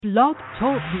Blog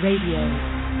Talk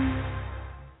Radio.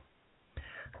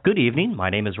 Good evening.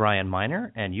 My name is Ryan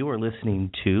Miner, and you are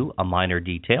listening to A Minor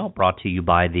Detail, brought to you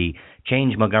by the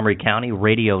Change Montgomery County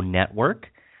Radio Network.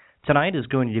 Tonight is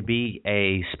going to be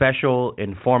a special,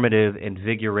 informative,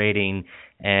 invigorating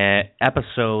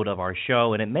episode of our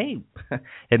show, and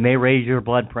it may raise your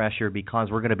blood pressure because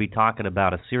we're going to be talking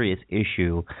about a serious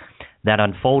issue that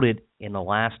unfolded in the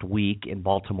last week in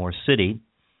Baltimore City,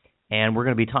 and we're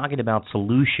going to be talking about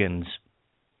solutions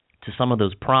to some of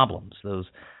those problems, those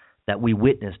that we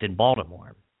witnessed in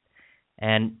Baltimore.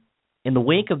 And in the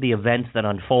wake of the events that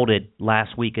unfolded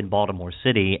last week in Baltimore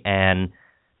City, and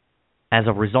as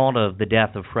a result of the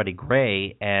death of Freddie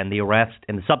Gray and the arrest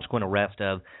and the subsequent arrest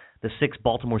of the 6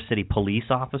 Baltimore City police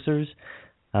officers,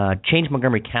 Change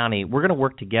Montgomery County, we're going to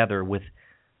work together with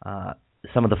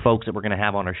some of the folks that we're going to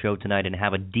have on our show tonight and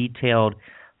have a detailed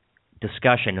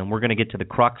discussion, and we're going to get to the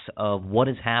crux of what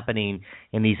is happening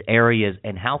in these areas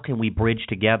and how can we bridge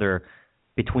together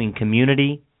between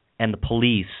community and the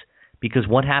police, because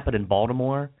what happened in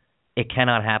Baltimore, it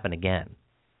cannot happen again.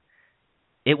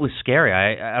 It was scary.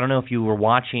 I don't know if you were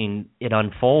watching it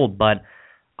unfold, but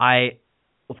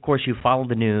of course, you followed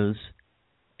the news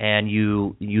and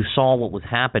you saw what was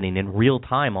happening in real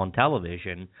time on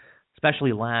television,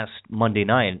 especially last Monday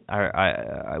night.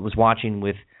 I was watching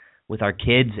with our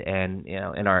kids and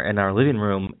in our living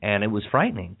room, and it was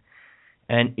frightening.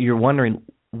 And you're wondering,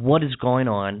 what is going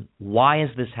on? Why is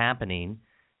this happening?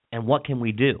 And what can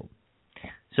we do?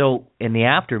 So in the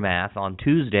aftermath on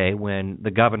Tuesday, when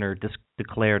the governor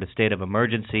declared a state of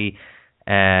emergency,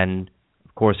 and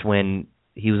of course when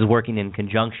he was working in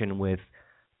conjunction with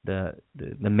the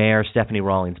mayor, Stephanie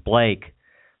Rawlings Blake,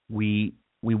 we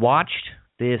watched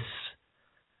this,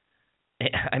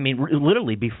 I mean,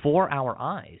 literally before our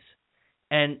eyes.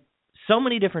 And so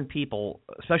many different people,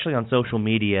 especially on social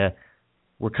media,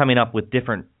 were coming up with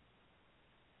different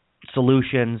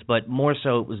solutions, but more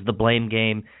so it was the blame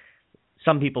game.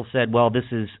 Some people said, well, this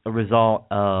is a result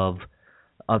of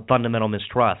a fundamental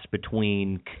mistrust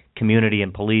between community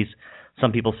and police.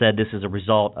 Some people said this is a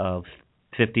result of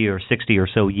 50 or 60 or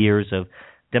so years of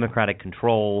Democratic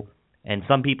control, and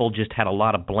some people just had a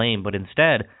lot of blame. But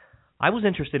instead, I was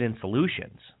interested in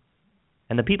solutions.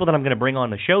 And the people that I'm going to bring on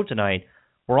the show tonight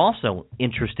were also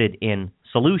interested in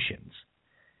solutions.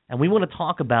 And we want to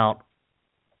talk about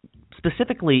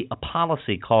specifically a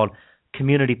policy called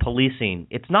community policing.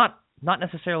 It's not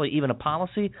necessarily even a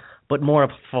policy, but more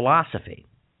of a philosophy.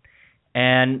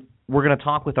 And we're going to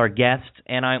talk with our guests,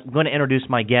 and I'm going to introduce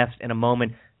my guests in a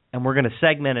moment, and we're going to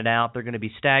segment it out. They're going to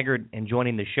be staggered and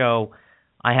joining the show.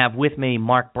 I have with me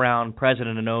Mark Brown,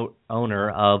 president and owner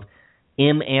of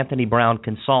M. Anthony Brown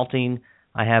Consulting.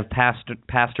 I have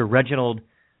Pastor Reginald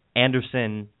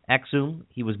Anderson Exum.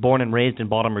 He was born and raised in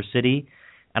Baltimore City.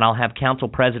 And I'll have Council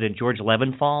President George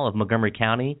Leventhal of Montgomery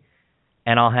County.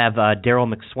 And I'll have Daryl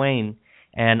McSwain.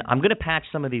 And I'm going to patch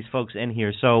some of these folks in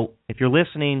here. So if you're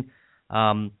listening,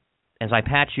 as I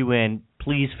patch you in,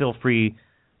 please feel free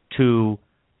to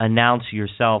announce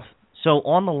yourself. So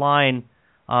on the line,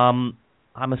 I'm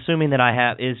assuming that I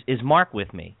have, is Mark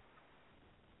with me?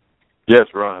 Yes,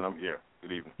 Ron, I'm here.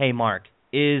 Good evening. Hey, Mark.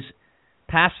 Is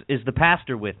the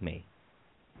pastor with me?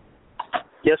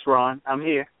 Yes, Ron, I'm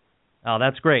here. Oh,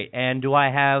 that's great. And do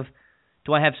I have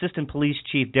Assistant Police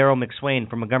Chief Daryl McSwain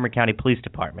from Montgomery County Police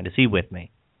Department? Is he with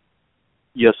me?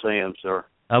 Yes, I am, sir.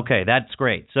 Okay, that's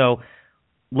great. So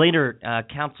later,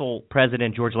 Council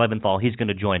President George Leventhal, he's going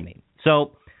to join me.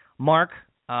 So, Mark,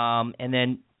 and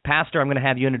then Pastor, I'm going to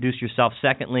have you introduce yourself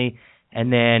secondly,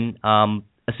 and then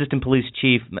Assistant Police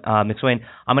Chief McSwain,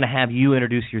 I'm going to have you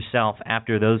introduce yourself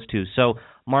after those two. So,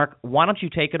 Mark, why don't you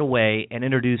take it away and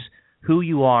introduce who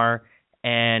you are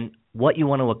and what you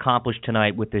want to accomplish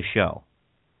tonight with this show.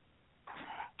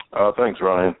 Thanks,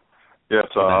 Ryan. Yes,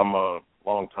 I'm a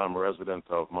longtime resident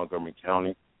of Montgomery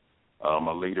County. I'm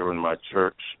a leader in my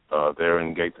church there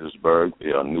in Gaithersburg,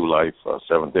 the New Life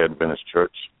Seventh-day Adventist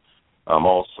Church. I'm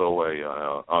also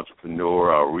an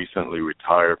entrepreneur. I recently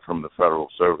retired from the federal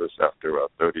service after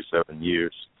 37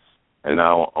 years, and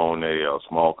now own a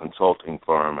small consulting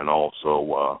firm, and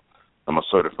also I'm a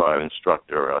certified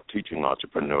instructor teaching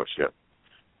entrepreneurship.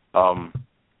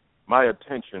 My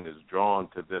attention is drawn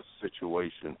to this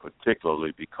situation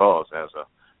particularly because as an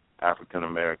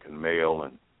African-American male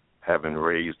and having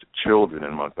raised children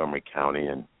in Montgomery County,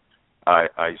 and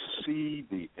I see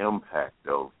the impact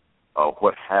of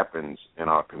what happens in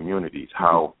our communities,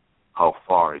 how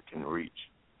far it can reach.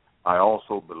 I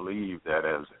also believe that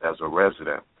as a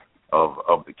resident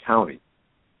of the county,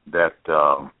 that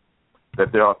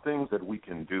there are things that we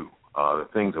can do, the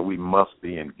things that we must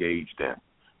be engaged in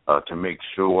to make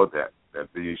sure that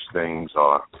these things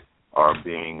are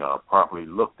being properly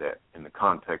looked at in the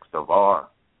context of our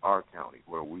county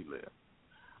where we live.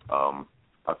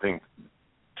 I think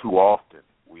too often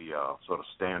we sort of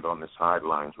stand on the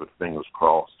sidelines with fingers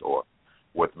crossed or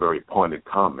with very pointed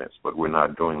comments, but we're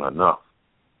not doing enough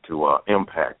to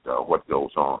impact what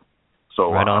goes on.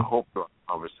 So right on. I hope through our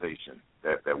conversation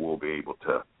that we'll be able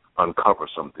to uncover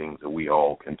some things that we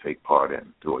all can take part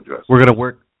in to address. We're going to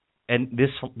work, and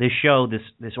this show,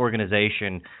 this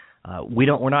organization,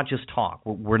 we're not just talk.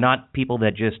 We're not people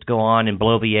that just go on and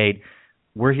bloviate.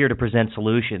 We're here to present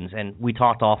solutions, and we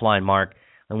talked offline, Mark,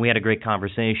 and we had a great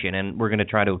conversation, and we're going to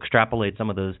try to extrapolate some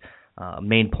of those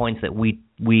main points that we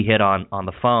hit on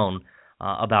the phone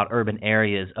about urban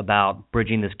areas, about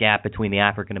bridging this gap between the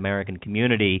African-American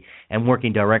community and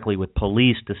working directly with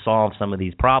police to solve some of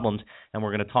these problems, and we're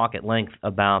going to talk at length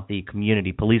about the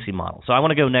community policing model. So I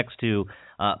want to go next to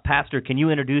Pastor. Can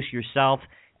you introduce yourself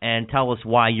and tell us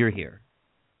why you're here?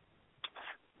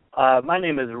 My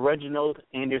name is Reginald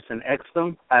Anderson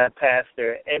Exum. I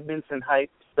pastor Edmondson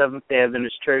Heights Seventh-day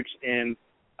Adventist Church in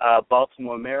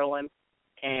Baltimore, Maryland,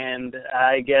 and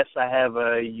I guess I have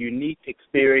a unique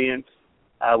experience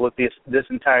with this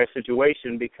entire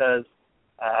situation because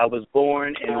I was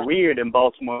born and reared in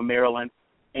Baltimore, Maryland,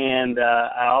 and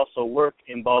I also work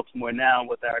in Baltimore now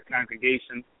with our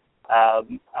congregation.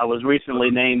 I was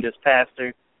recently named as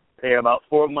pastor there about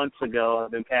 4 months ago.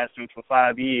 I've been pastoring for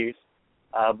 5 years,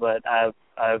 but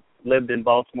I've lived in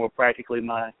Baltimore practically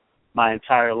my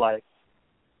entire life.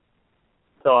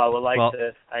 So I would like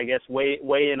to, I guess,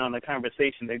 weigh in on the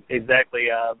conversation exactly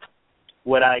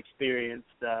what I experienced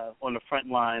on the front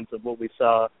lines of what we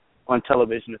saw on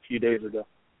television a few days ago.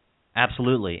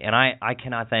 Absolutely, and I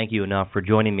cannot thank you enough for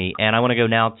joining me. And I want to go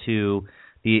now to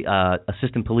the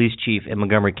Assistant Police Chief in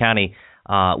Montgomery County.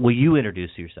 Will you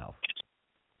introduce yourself?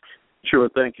 Sure,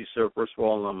 thank you, sir. First of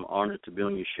all, I'm honored to be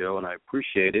on your show, and I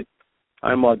appreciate it.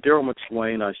 I'm Daryl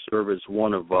McSwain. I serve as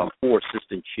one of 4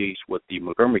 assistant chiefs with the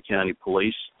Montgomery County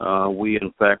Police. We,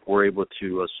 in fact, were able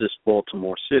to assist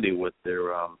Baltimore City with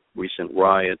their recent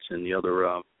riots and the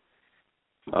other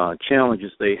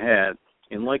challenges they had.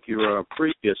 And like your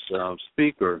previous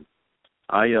speaker,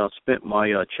 I spent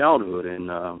my childhood in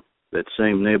that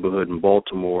same neighborhood in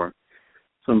Baltimore,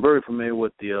 so I'm very familiar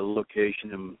with the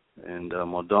location and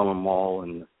Montgomery Mall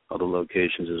and other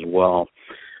locations as well.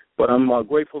 But I'm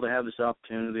grateful to have this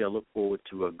opportunity. I look forward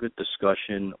to a good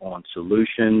discussion on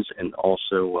solutions and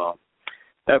also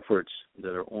efforts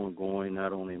that are ongoing,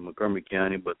 not only in Montgomery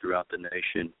County but throughout the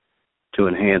nation, to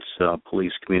enhance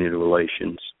police-community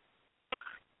relations.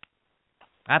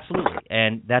 Absolutely,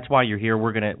 and that's why you're here.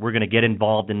 We're gonna get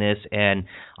involved in this, and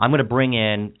I'm gonna bring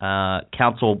in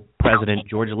Council President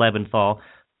George Leventhal.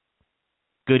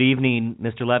 Good evening,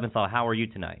 Mr. Leventhal. How are you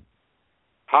tonight?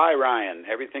 Hi, Ryan.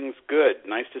 Everything's good.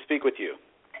 Nice to speak with you.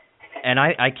 And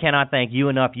I cannot thank you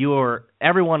enough.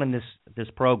 Everyone in this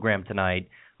program tonight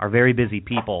are very busy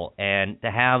people, and to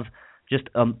have just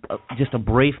a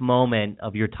brief moment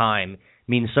of your time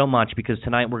means so much, because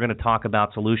tonight we're going to talk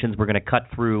about solutions. We're going to cut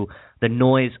through the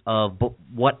noise of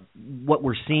what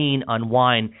we're seeing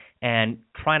unwind and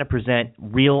trying to present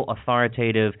real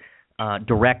authoritative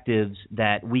directives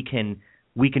that we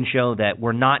can show that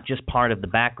we're not just part of the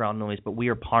background noise, but we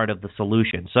are part of the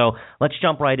solution. So let's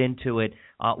jump right into it.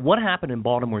 What happened in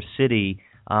Baltimore City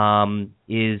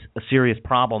is a serious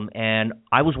problem, and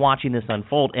I was watching this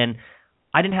unfold, and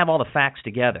I didn't have all the facts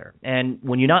together. And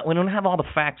when you don't have all the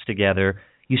facts together,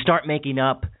 you start making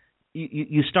up,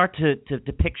 you start to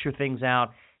picture things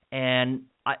out, and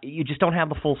you just don't have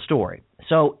the full story.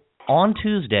 So on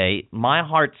Tuesday, my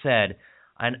heart said,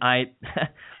 and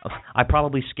I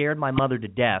probably scared my mother to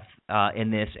death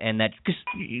in this, and that because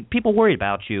people worry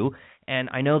about you, and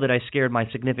I know that I scared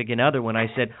my significant other when I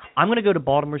said, I'm going to go to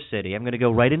Baltimore City, I'm going to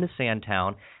go right into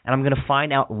Sandtown, and I'm going to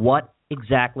find out what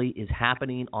exactly is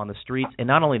happening on the streets. And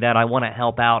not only that, I want to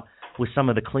help out with some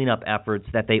of the cleanup efforts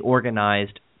that they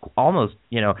organized almost,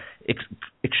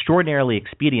 extraordinarily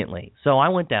expediently. So I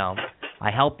went down,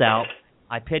 I helped out,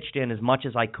 I pitched in as much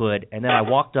as I could, and then I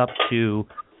walked up to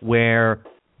where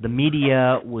the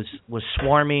media was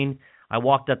swarming. I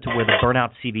walked up to where the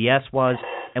burnout CVS was,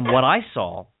 and what I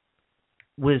saw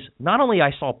was not only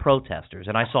I saw protesters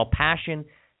and I saw passion,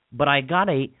 but I got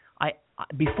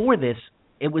before this,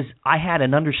 I had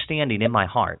an understanding in my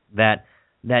heart that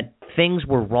things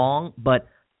were wrong, but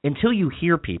until you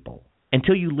hear people,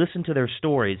 until you listen to their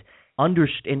stories,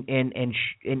 understand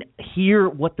and hear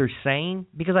what they're saying,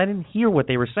 because I didn't hear what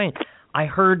they were saying. I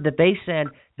heard that they said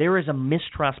there is a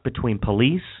mistrust between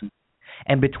police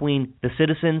and between the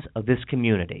citizens of this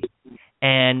community.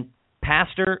 And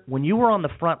Pastor, when you were on the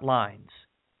front lines,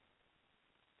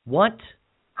 what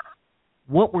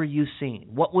were you seeing?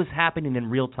 What was happening in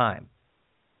real time?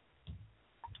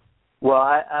 Well,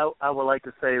 I would like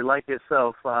to say, like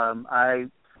yourself, I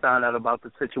found out about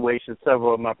the situation.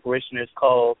 Several of my parishioners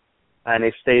called, and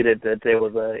they stated that there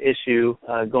was an issue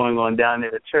going on down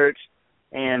at the church.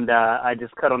 And I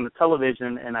just cut on the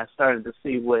television, and I started to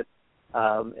see what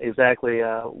was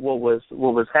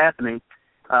happening.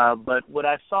 But what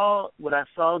I saw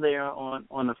there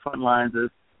on the front lines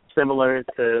is similar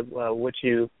to what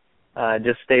you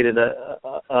just stated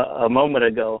a moment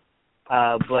ago.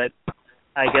 But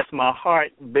I guess my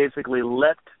heart basically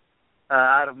leapt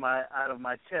out of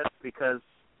my chest because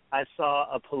I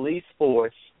saw a police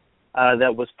force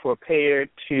that was prepared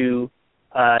to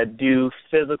do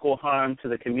physical harm to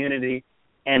the community,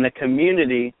 and a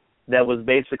community that was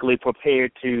basically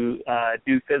prepared to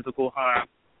do physical harm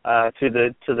to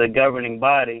the governing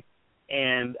body.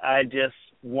 And I just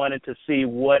wanted to see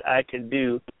what I could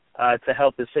do to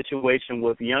help the situation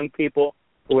with young people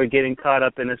who were getting caught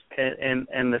up in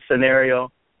the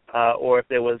scenario, or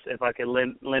if I could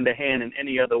lend a hand in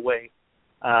any other way.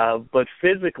 But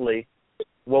physically,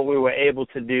 what we were able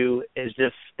to do is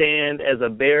just stand as a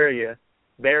barrier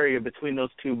between those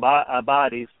two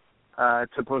bodies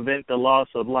to prevent the loss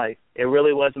of life. It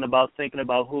really wasn't about thinking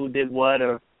about who did what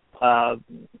or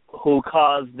who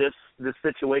caused this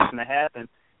situation to happen.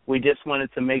 We just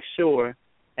wanted to make sure,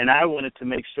 and I wanted to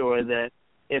make sure, that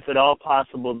if at all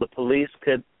possible, the police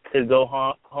could go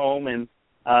home and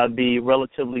be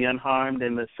relatively unharmed,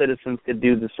 and the citizens could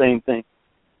do the same thing.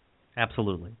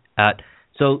 Absolutely.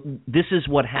 So this is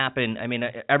what happened. I mean,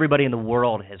 everybody in the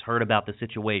world has heard about the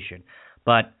situation,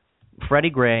 but Freddie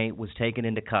Gray was taken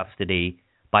into custody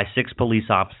by 6 police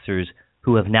officers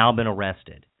who have now been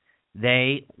arrested.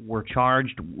 They were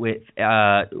charged with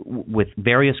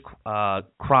various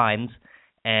crimes,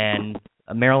 and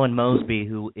Marilyn Mosby,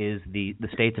 who is the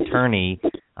state's attorney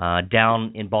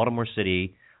down in Baltimore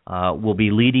City, will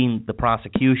be leading the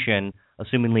prosecution,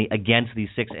 assumingly against these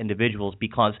 6 individuals,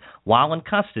 because while in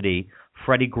custody,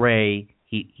 Freddie Gray,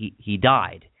 he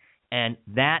died. And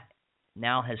that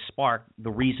now has sparked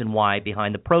the reason why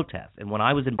behind the protest. And when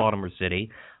I was in Baltimore City,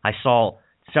 I saw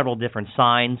several different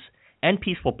signs and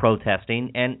peaceful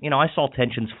protesting, and I saw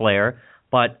tensions flare,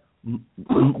 but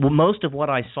most of what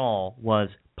I saw was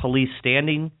police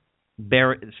standing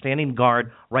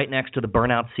guard right next to the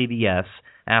burnout CVS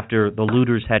after the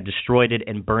looters had destroyed it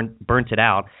and burnt it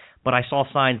out. But I saw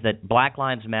signs that Black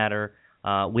Lives Matter,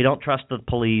 we don't trust the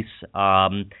police,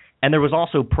 and there was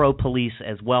also pro-police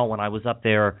as well when I was up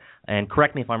there. And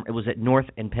correct me if it was at North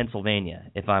in Pennsylvania.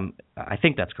 I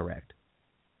think that's correct.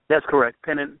 That's correct.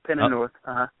 Penn and North.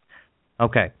 Uh-huh.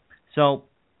 Okay. So,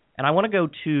 and I want to go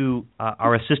to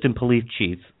our assistant police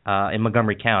chief in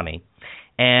Montgomery County,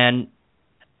 and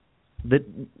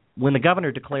when the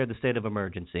governor declared the state of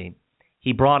emergency,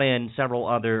 he brought in several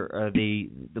other the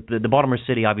Baltimore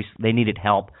City. Obviously, they needed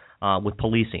help with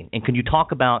policing. And can you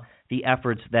talk about the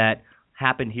efforts that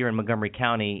happened here in Montgomery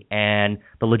County and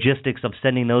the logistics of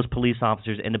sending those police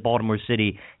officers into Baltimore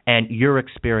City and your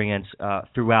experience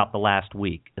throughout the last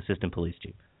week, assistant police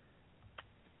chief?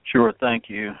 Sure, thank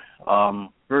you.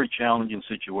 Very challenging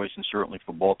situation, certainly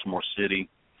for Baltimore City.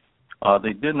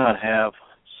 They did not have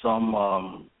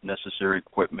some necessary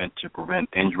equipment to prevent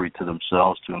injury to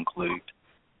themselves, to include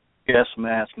gas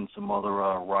masks and some other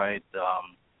riot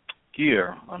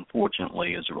gear,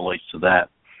 unfortunately, as it relates to that.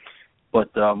 But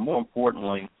more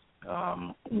importantly,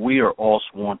 we are all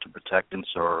sworn to protect and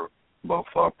serve both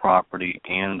our property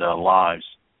and lives.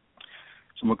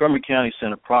 So Montgomery County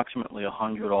sent approximately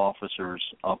 100 officers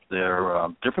up there,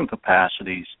 different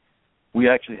capacities. We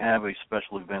actually have a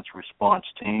special events response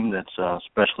team that's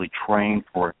specially trained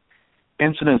for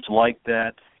incidents like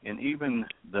that, and even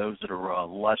those that are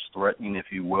less threatening, if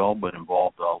you will, but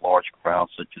involve large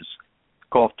crowds such as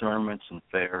golf tournaments and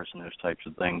fairs and those types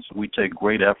of things. We take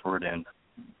great effort in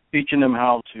teaching them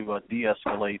how to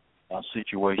de-escalate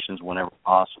situations whenever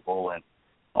possible and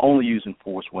only using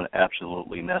force when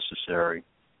absolutely necessary.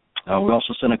 We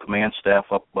also send a command staff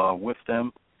up with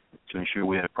them to ensure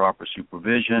we have proper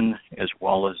supervision, as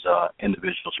well as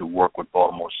individuals who work with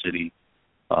Baltimore City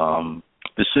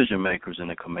decision makers in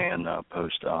the command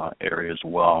post area as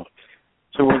well.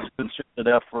 So it's a concerted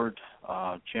effort,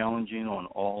 challenging on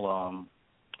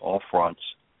all fronts.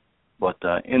 But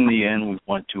in the end, we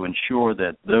want to ensure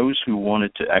that those who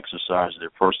wanted to exercise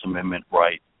their First Amendment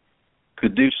right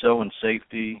could do so in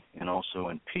safety and also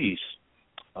in peace,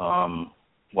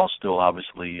 while still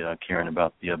obviously caring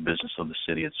about the business of the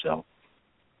city itself.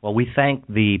 Well, we thank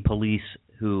the police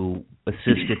who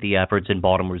assisted the efforts in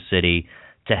Baltimore City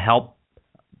to help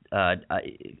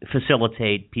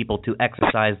facilitate people to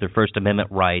exercise their First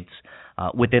Amendment rights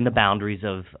within the boundaries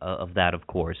of that, of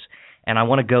course. And I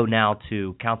want to go now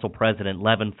to Council President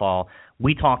Leventhal.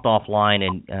 We talked offline,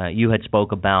 and you had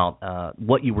spoke about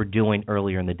what you were doing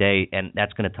earlier in the day, and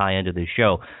that's going to tie into this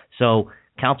show. So,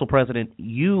 Council President,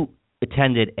 you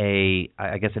attended an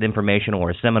information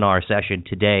or a seminar session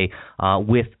today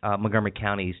with Montgomery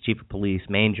County's Chief of Police,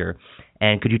 Manger.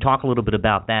 And could you talk a little bit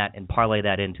about that and parlay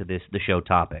that into the show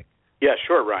topic? Yeah,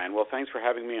 sure, Ryan. Well, thanks for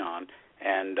having me on.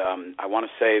 And I want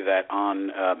to say that on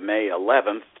May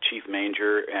 11th, Chief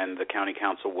Manger and the County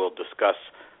Council will discuss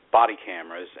body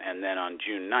cameras, and then on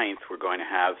June 9th, we're going to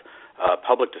have a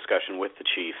public discussion with the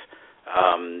Chief,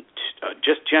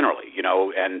 just generally,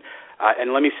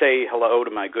 and let me say hello to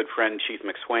my good friend Chief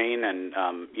McSwain, and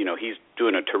he's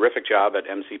doing a terrific job at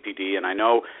MCPD, and I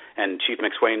know, and Chief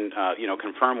McSwain,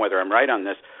 confirm whether I'm right on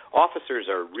this. Officers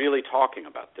are really talking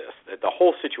about this, the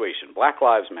whole situation, Black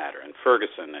Lives Matter and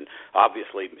Ferguson, and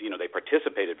obviously, they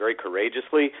participated very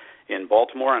courageously in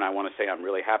Baltimore, and I want to say I'm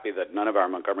really happy that none of our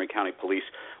Montgomery County police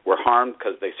were harmed,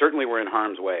 because they certainly were in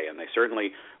harm's way, and they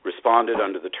certainly responded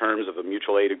under the terms of a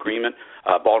mutual aid agreement.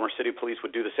 Baltimore City Police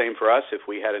would do the same for us if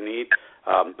we had a need,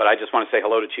 but I just want to say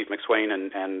hello to Chief McSwain,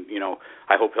 and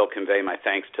I hope he'll convey my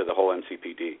thanks to the whole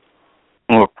MCPD.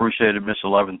 Well, appreciate it, Mr.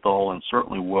 Leventhal, and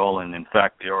certainly will. And in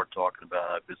fact, they are talking about.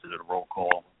 I visited a roll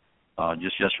call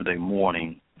just yesterday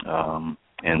morning, and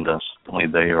certainly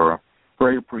they are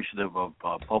very appreciative of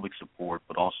public support,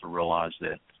 but also realize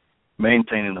that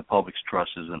maintaining the public's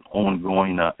trust is an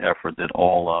ongoing effort that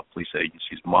all police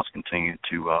agencies must continue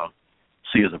to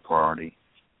see as a priority.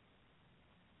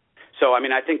 So,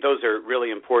 I think those are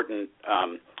really important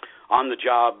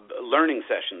on-the-job learning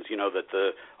sessions, that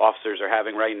the officers are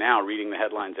having right now, reading the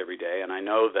headlines every day. And I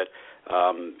know that,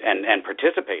 and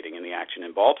participating in the action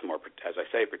in Baltimore, as I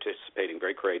say, participating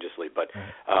very courageously. But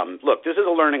look, this is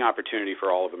a learning opportunity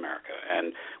for all of America,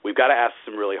 and we've got to ask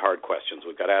some really hard questions.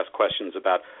 We've got to ask questions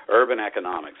about urban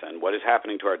economics and what is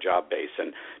happening to our job base,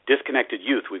 and disconnected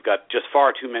youth. We've got just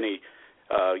far too many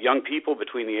young people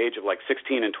between the age of 16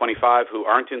 and 25 who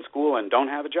aren't in school and don't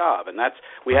have a job, and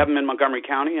we have them in Montgomery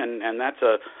County, and that's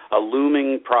a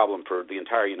looming problem for the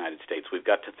entire United States. We've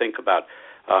got to think about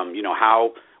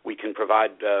how we can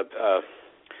provide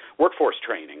workforce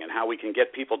training and how we can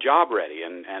get people job ready,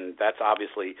 and that's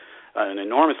obviously an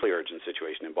enormously urgent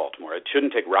situation in Baltimore. It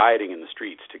shouldn't take rioting in the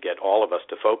streets to get all of us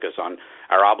to focus on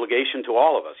our obligation to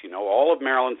all of us. All of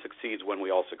Maryland succeeds when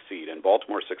we all succeed, and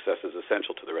Baltimore's success is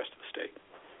essential to the rest of the state.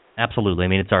 Absolutely.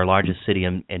 It's our largest city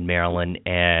in Maryland,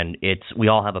 and we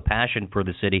all have a passion for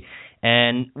the city,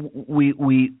 and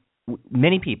we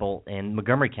many people in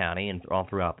Montgomery County and all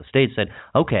throughout the state said,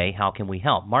 okay, how can we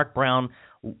help? Mark Brown,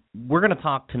 we're going to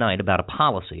talk tonight about a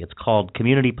policy. It's called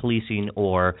community policing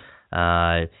or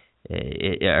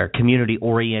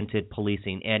community-oriented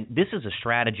policing, and this is a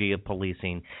strategy of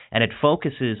policing, and it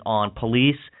focuses on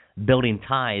police building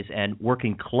ties and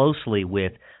working closely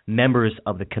with members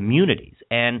of the communities.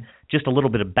 And just a little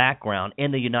bit of background,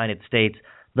 in the United States,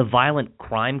 the Violent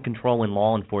Crime Control and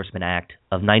Law Enforcement Act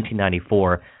of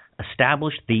 1994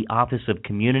 established the Office of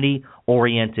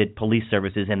Community-Oriented Police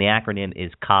Services, and the acronym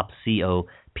is COPS,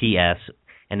 C-O-P-S,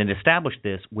 and it established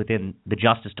this within the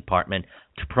Justice Department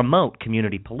to promote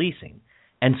community policing.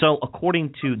 And so,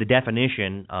 according to the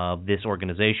definition of this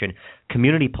organization,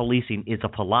 community policing is a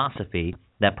philosophy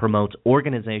that promotes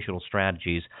organizational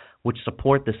strategies which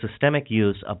support the systematic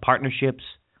use of partnerships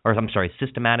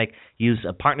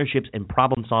and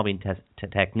problem-solving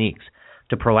techniques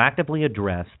to proactively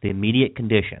address the immediate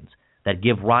conditions that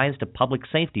give rise to public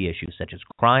safety issues such as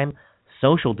crime,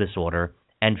 social disorder,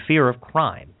 and fear of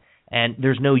crime. And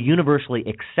there's no universally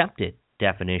accepted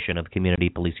definition of community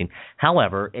policing.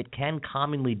 However, it can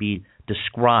commonly be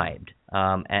described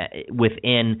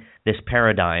within this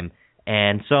paradigm.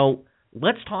 And so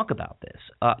let's talk about this.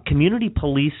 Community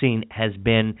policing has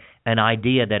been an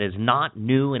idea that is not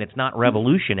new and it's not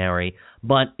revolutionary,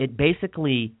 but it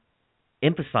basically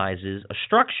emphasizes a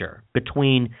structure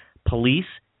between police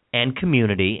and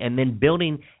community, and then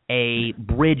building a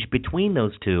bridge between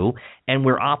those two, and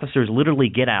where officers literally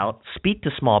get out, speak to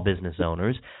small business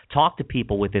owners, talk to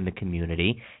people within the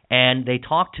community, and they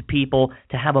talk to people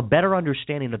to have a better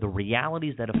understanding of the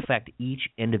realities that affect each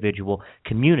individual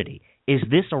community. Is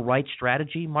this a right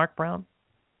strategy, Mark Brown?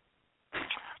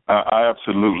 I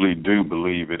absolutely do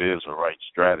believe it is a right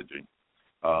strategy,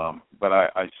 but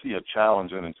I see a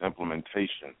challenge in its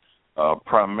implementation,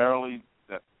 primarily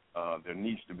there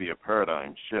needs to be a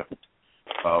paradigm shift.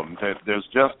 There's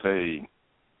just a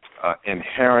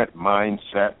inherent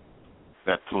mindset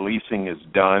that policing is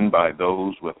done by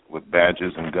those with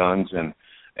badges and guns,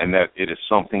 and that it is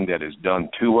something that is done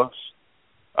to us.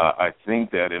 I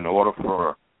think that in order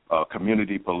for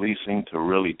community policing to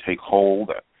really take hold,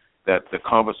 that the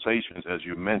conversations, as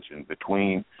you mentioned,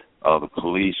 between the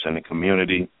police and the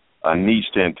community needs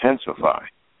to intensify,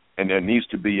 and there needs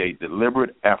to be a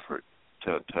deliberate effort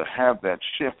to have that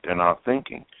shift in our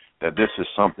thinking, that this is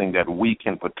something that we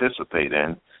can participate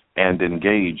in and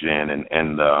engage in,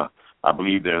 and I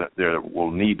believe there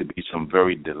will need to be some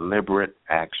very deliberate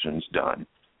actions done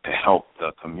to help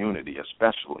the community,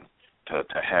 especially, to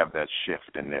have that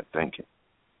shift in their thinking.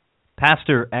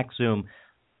 Pastor Exum,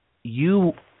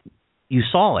 you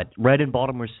saw it right in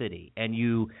Baltimore City, and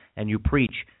you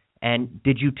preach. And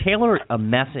did you tailor a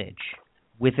message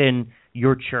within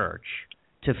your church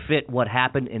to fit what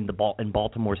happened in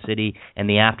Baltimore City and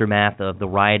the aftermath of the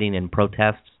rioting and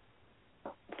protests?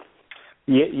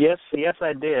 Yes,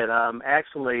 I did.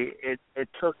 Actually, it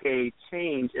took a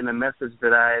change in the message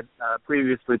that I had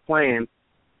previously planned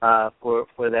for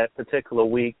that particular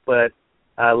week. But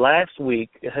last week,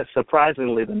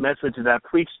 surprisingly, the message that I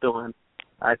preached on,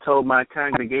 I told my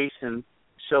congregation,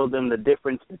 showed them the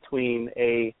difference between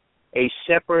a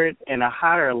shepherd and a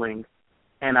hireling,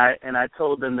 and I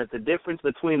told them that the difference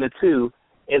between the two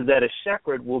is that a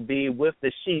shepherd will be with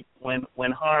the sheep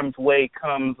when harm's way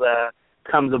comes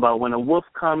about. When a wolf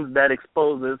comes, that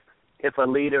exposes if a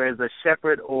leader is a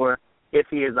shepherd or if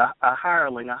he is a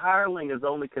hireling. A hireling is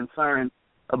only concerned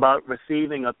about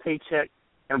receiving a paycheck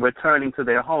and returning to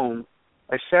their home.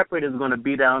 A shepherd is going to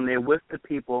be down there with the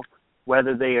people,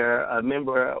 whether they are a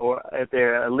member or if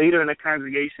they're a leader in a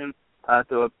congregation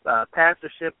through a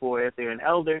pastorship, or if they're an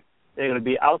elder, they're going to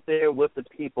be out there with the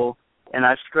people. And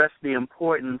I stress the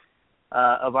importance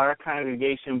of our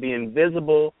congregation being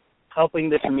visible, helping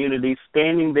the community,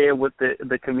 standing there with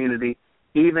the community,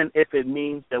 even if it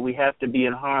means that we have to be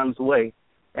in harm's way.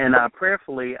 And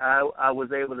prayerfully, I was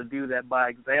able to do that by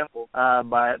example,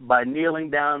 by kneeling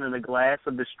down in the glass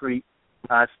of the street,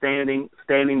 standing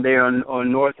there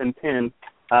on North and Penn,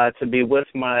 to be with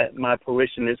my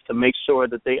parishioners, to make sure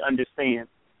that they understand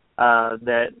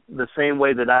that the same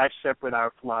way that I shepherd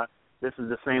our flock, this is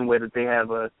the same way that they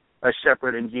have a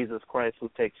shepherd in Jesus Christ who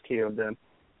takes care of them.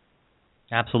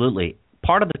 Absolutely.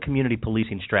 Part of the community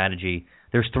policing strategy,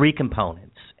 there's three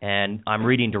components, and I'm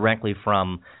reading directly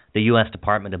from the U.S.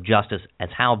 Department of Justice as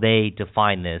how they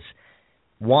define this.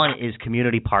 One is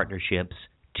community partnerships.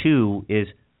 Two is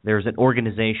there's an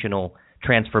organizational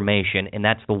transformation, and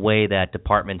that's the way that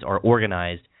departments are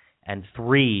organized. And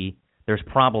three, there's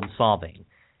problem solving.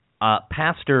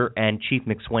 Pastor and Chief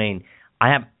McSwain,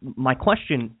 my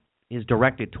question is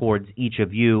directed towards each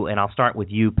of you, and I'll start with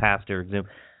you, Pastor.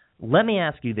 Let me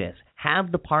ask you this.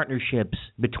 Have the partnerships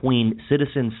between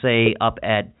citizens, say, up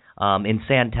at in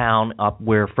Sandtown, up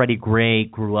where Freddie Gray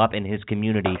grew up in his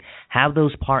community, have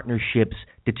those partnerships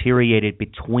deteriorated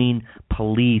between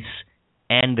police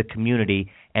and the community,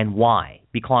 and why?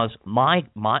 Because when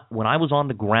I was on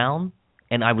the ground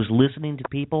and I was listening to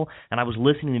people, and I was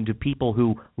listening to people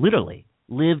who literally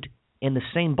lived in the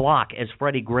same block as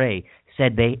Freddie Gray,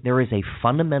 said there is a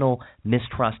fundamental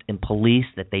mistrust in police,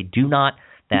 that they do not,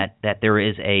 that there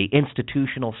is a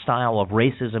institutional style of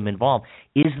racism involved.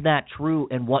 Is that true,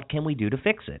 and what can we do to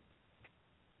fix it?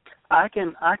 I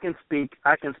can speak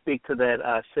to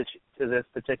that to this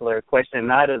particular question,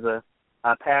 not as a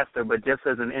pastor, but just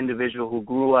as an individual who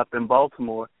grew up in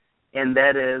Baltimore, and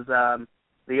that is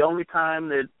the only time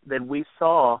that we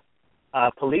saw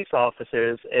police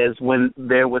officers is when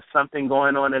there was something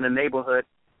going on in a neighborhood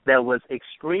that was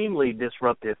extremely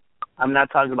disruptive. I'm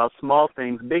not talking about small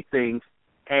things, big things.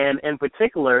 And in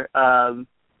particular,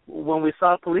 when we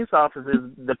saw police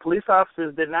officers, the police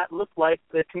officers did not look like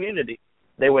the community.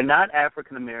 They were not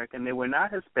African American. They were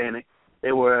not Hispanic.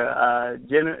 They were,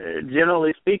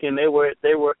 generally speaking, they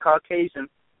were Caucasian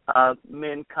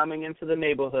men coming into the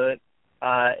neighborhood,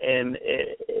 and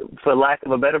for lack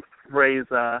of a better phrase,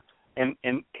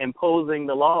 imposing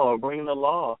the law or bringing the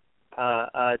law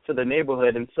to the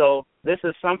neighborhood. And so this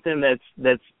is something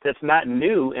that's not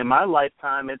new. In my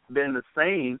lifetime, it's been the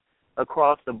same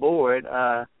across the board,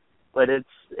 but it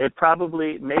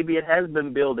probably, maybe it has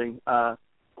been building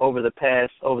over the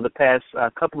past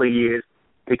couple of years,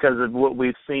 because of what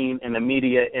we've seen in the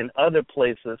media in other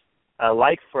places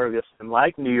like Ferguson,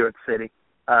 like New York City.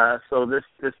 So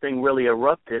this thing really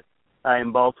erupted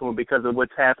in Baltimore because of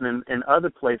what's happening in other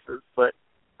places. But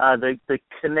the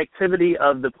connectivity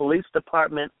of the police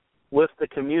department with the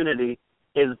community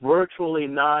is virtually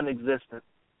non-existent.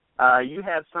 You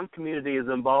have some communities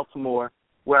in Baltimore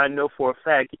where I know for a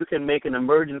fact you can make an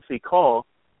emergency call,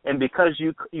 and because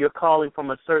you're calling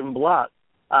from a certain block,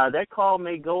 that call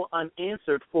may go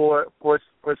unanswered for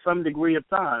some degree of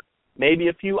time, maybe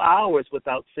a few hours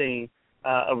without seeing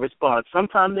a response.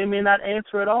 Sometimes they may not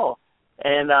answer at all,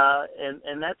 and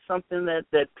that's something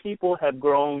that people have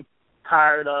grown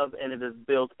tired of, and it has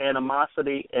built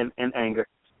animosity and anger.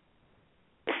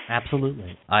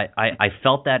 Absolutely. I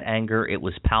felt that anger. It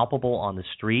was palpable on the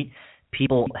street.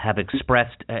 People have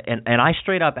expressed, and I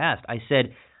straight up asked, I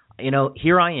said,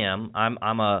 here I am.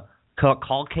 I'm a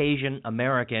Caucasian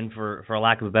American, for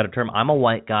lack of a better term. I'm a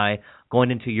white guy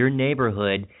going into your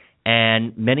neighborhood,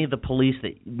 and many of the police,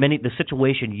 the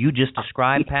situation you just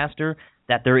described, Pastor,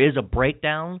 that there is a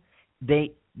breakdown.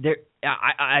 They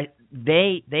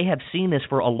have seen this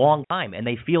for a long time, and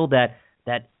they feel that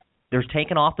they're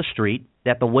taken off the street,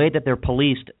 that the way that they're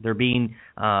policed, they're being,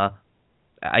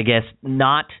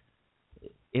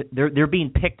 they're being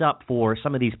picked up for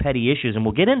some of these petty issues, and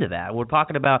we'll get into that. We're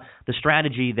talking about the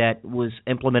strategy that was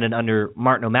implemented under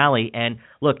Martin O'Malley. And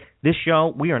look, this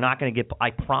show, we are not going to get,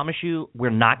 I promise you, we're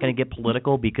not going to get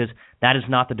political, because that is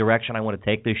not the direction I want to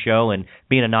take this show. And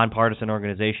being a nonpartisan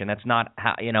organization, that's not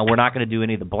how, we're not going to do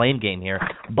any of the blame game here.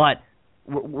 But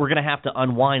we're going to have to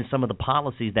unwind some of the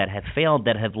policies that have failed,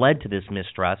 that have led to this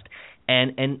mistrust,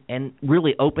 and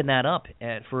really open that up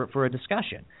for a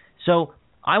discussion. So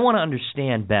I want to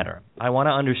understand better.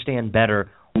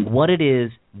 What it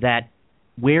is that,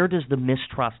 where does the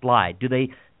mistrust lie?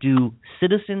 Do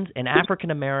citizens and African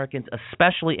Americans,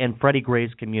 especially in Freddie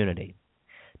Gray's community,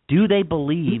 do they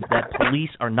believe that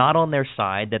police are not on their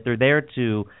side, that they're there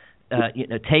to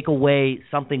take away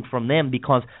something from them?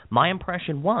 Because my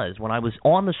impression was, when I was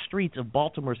on the streets of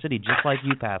Baltimore City, just like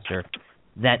you, Pastor,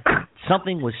 that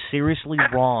something was seriously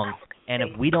wrong, and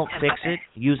if we don't fix it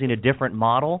using a different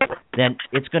model, then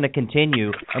it's going to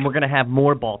continue, and we're going to have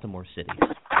more Baltimore cities.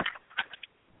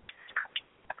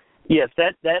 Yes,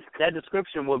 that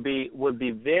description would be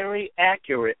very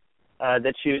accurate,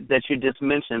 that you just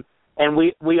mentioned, and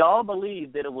we all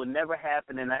believe that it will never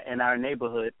happen in our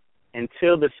neighborhood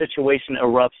until the situation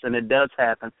erupts, and it does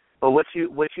happen. But what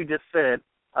you just said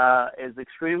is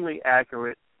extremely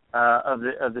accurate of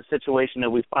the situation that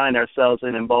we find ourselves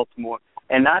in Baltimore.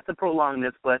 And not to prolong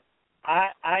this, but I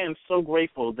am so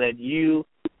grateful that you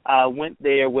went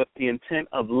there with the intent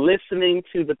of listening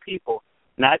to the people,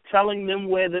 not telling them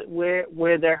where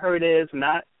their hurt is,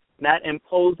 not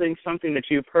imposing something that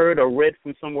you've heard or read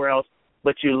from somewhere else,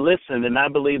 but you listened. And I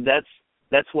believe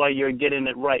that's why you're getting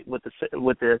it right with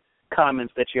the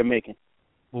comments that you're making.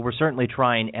 Well, we're certainly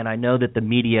trying, and I know that the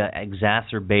media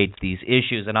exacerbates these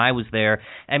issues, and I was there.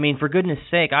 I mean, for goodness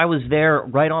sake, I was there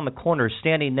right on the corner,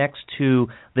 standing next to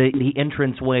the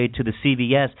entranceway to the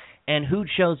CVS, and who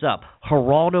shows up?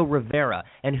 Geraldo Rivera.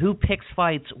 And who picks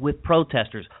fights with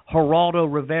protesters?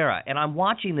 Geraldo Rivera. And I'm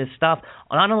watching this stuff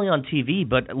not only on TV,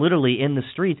 but literally in the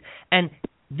streets, and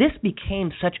this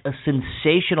became such a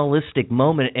sensationalistic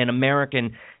moment in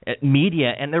American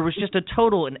media, and there was just a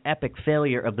total and epic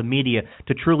failure of the media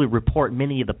to truly report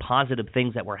many of the positive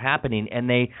things that were happening, and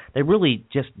they really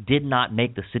just did not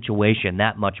make the situation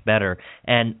that much better.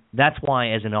 And that's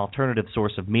why, as an alternative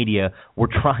source of media, we're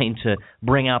trying to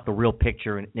bring out the real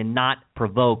picture and not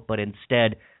provoke, but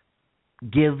instead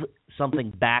give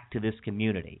something back to this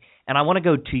community. And I want to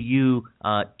go to you,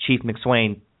 Chief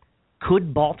McSwain.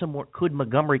 Could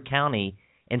Montgomery County,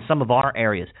 in some of our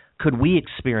areas, could we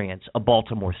experience a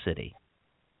Baltimore City?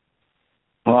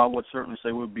 Well, I would certainly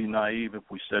say we'd be naive if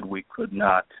we said we could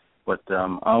not. But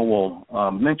I will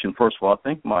mention, first of all, I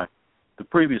think the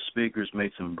previous speakers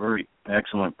made some very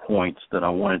excellent points that I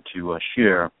wanted to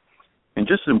share. And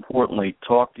just as importantly,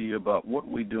 talk to you about what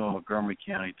we do in Montgomery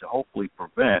County to hopefully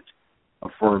prevent a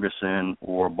Ferguson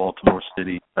or Baltimore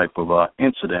City type of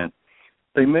incident.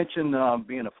 They mentioned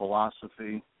being a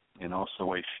philosophy and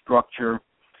also a structure,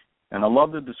 and I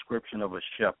love the description of a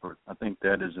shepherd. I think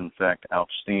that is, in fact,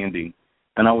 outstanding.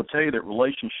 And I would tell you that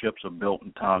relationships are built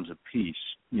in times of peace.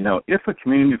 If a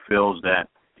community feels that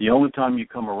the only time you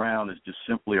come around is just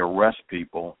simply arrest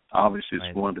people, obviously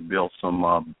it's going to build some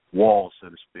walls, so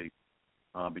to speak,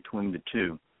 between the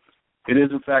two. It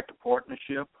is, in fact, a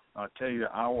partnership. I'll tell you,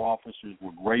 our officers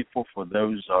were grateful for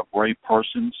those brave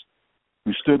persons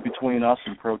who stood between us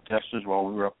and protesters while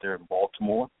we were up there in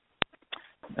Baltimore.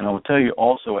 And I will tell you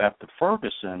also, after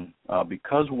Ferguson,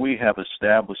 because we have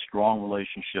established strong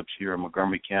relationships here in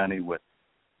Montgomery County with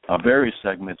various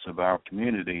segments of our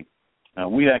community,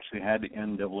 we actually had the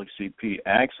NAACP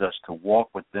ask us to walk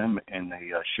with them in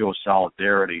a show of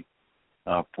solidarity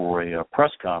for a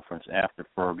press conference after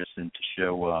Ferguson to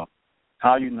show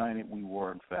how united we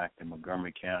were, in fact, in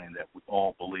Montgomery County, that we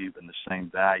all believe in the same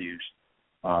values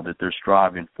that they're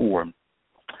striving for.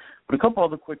 But a couple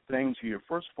other quick things here.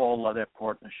 First of all, that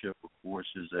partnership, of course,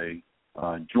 is a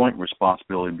joint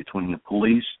responsibility between the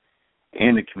police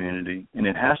and the community, and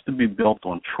it has to be built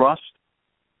on trust,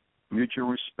 mutual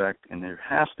respect, and there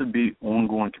has to be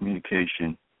ongoing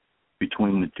communication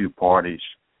between the two parties.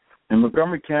 In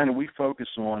Montgomery County, we focus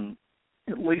on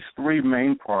at least three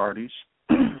main priorities,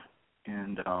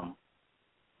 and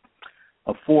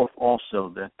a fourth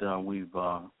also that we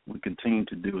continue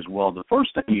to do as well. The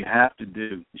first thing you have to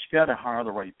do is you got to hire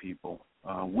the right people.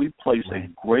 We place a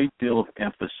great deal of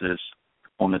emphasis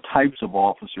on the types of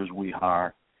officers we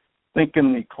hire. I think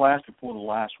in the class before the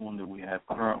last one that we have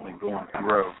currently going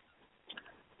through,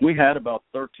 we had about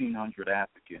 1,300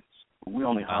 applicants. We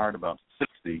only hired about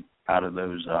 60 out of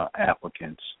those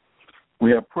applicants.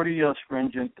 We have pretty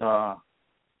stringent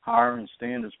hiring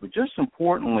standards, but just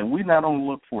importantly, we not only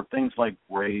look for things like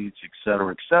grades, et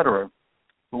cetera,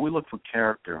 but we look for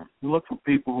character. We look for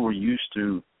people who are used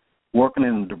to working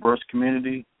in a diverse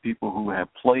community, people who have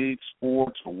played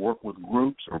sports or work with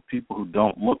groups, or people who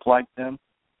don't look like them,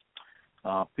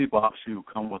 people obviously who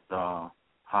come with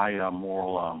high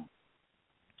moral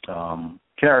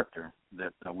character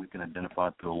that we can identify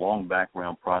through a long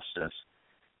background process.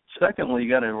 Secondly, you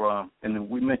got to, and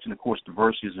we mentioned, of course,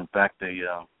 diversity is in fact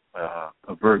a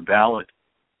very valid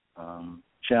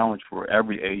challenge for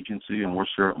every agency, and we're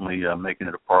certainly making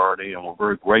it a priority, and we're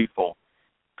very grateful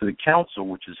to the council,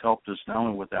 which has helped us not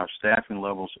only with our staffing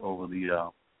levels over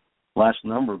the last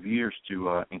number of years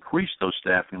to increase those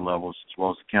staffing levels, as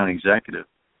well as the county executive,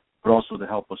 but also to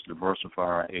help us diversify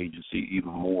our agency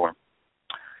even more.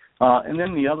 And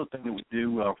then the other thing that we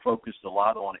do focus a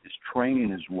lot on is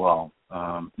training as well.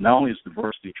 Not only is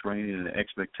diversity training an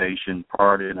expectation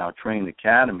priority in our training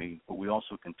academy, but we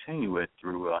also continue it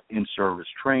through in-service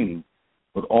training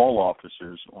with all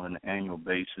officers on an annual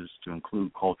basis to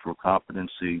include cultural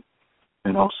competency,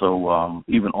 and also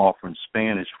even offering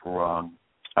Spanish for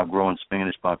our growing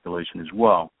Spanish population as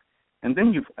well. And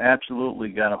then you've absolutely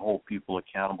got to hold people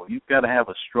accountable. You've got to have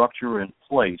a structure in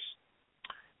place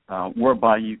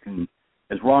whereby you can,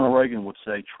 as Ronald Reagan would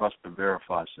say, trust but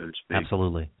verify, so to speak.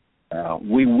 Absolutely.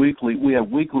 We have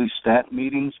weekly stat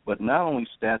meetings, but not only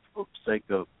stats for the sake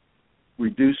of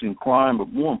reducing crime,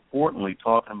 but more importantly,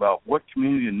 talking about what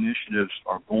community initiatives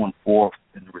are going forth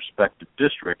in the respective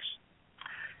districts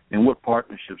and what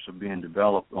partnerships are being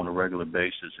developed on a regular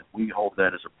basis. And we hold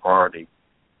that as a priority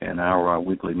in our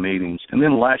weekly meetings. And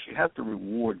then last, you have to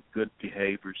reward good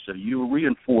behavior, so you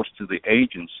reinforce to the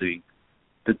agency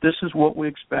that this is what we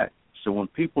expect. So when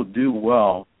people do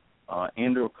well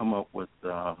and or come up with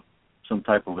some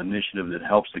type of initiative that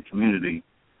helps the community,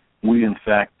 we in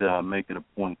fact make it a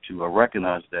point to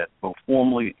recognize that both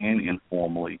formally and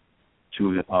informally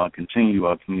to continue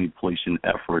our community policing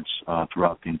efforts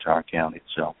throughout the entire county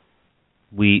itself.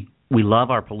 We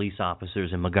love our police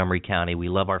officers in Montgomery County. We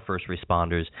love our first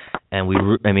responders, and we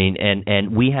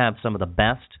have some of the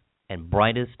best and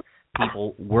brightest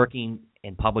people working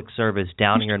in public service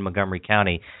down here in Montgomery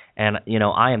County. And,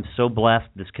 I am so blessed.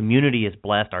 This community is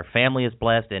blessed. Our family is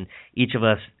blessed. And each of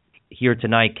us here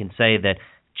tonight can say that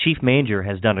Chief Manger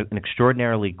has done an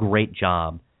extraordinarily great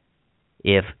job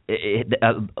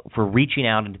for reaching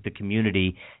out into the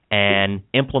community and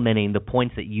implementing the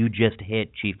points that you just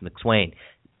hit, Chief McSwain.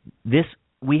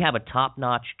 We have a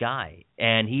top-notch guy,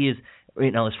 and he is,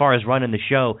 as far as running the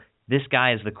show, this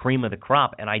guy is the cream of the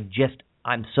crop, and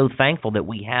I'm so thankful that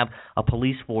we have a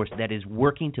police force that is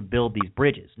working to build these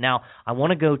bridges. Now, I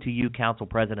want to go to you, Council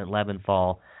President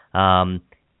Leventhal.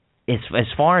 As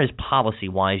far as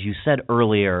policy-wise, you said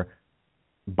earlier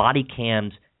body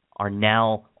cams are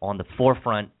now on the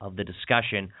forefront of the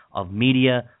discussion of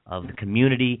media, of the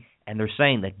community, and they're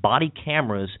saying that body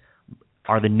cameras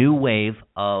are the new wave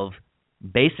of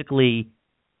basically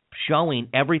showing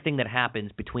everything that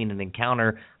happens between an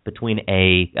encounter between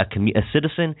a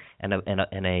citizen and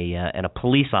a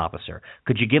police officer.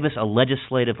 Could you give us a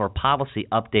legislative or policy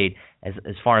update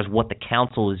as far as what the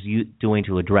council is doing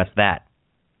to address that?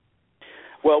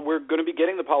 Well, we're going to be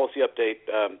getting the policy update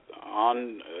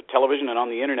on television and on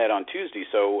the internet on Tuesday,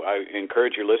 so I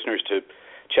encourage your listeners to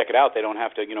check it out. They don't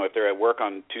have to, if they're at work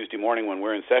on Tuesday morning when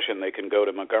we're in session, they can go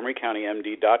to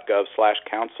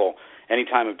montgomerycountymd.gov/council any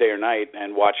time of day or night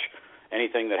and watch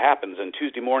anything that happens. And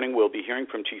Tuesday morning we'll be hearing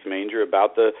from Chief Manger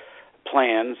about the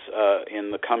plans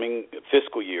in the coming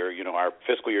fiscal year. Our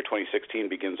fiscal year 2016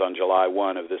 begins on July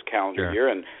 1 of this calendar year,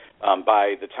 and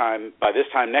by this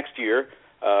time next year,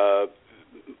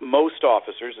 most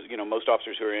officers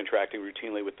who are interacting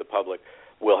routinely with the public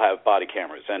will have body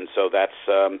cameras, and so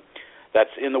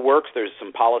that's in the works. There's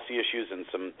some policy issues and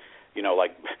some,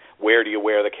 like where do you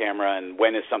wear the camera and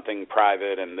when is something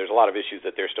private, and there's a lot of issues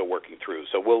that they're still working through.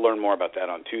 So we'll learn more about that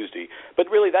on Tuesday. But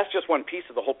really, that's just one piece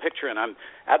of the whole picture, and I'm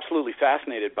absolutely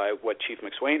fascinated by what Chief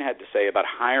McSwain had to say about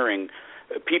hiring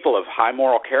people of high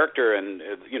moral character and,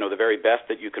 the very best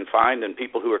that you can find, and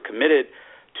people who are committed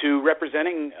to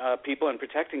representing people and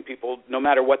protecting people no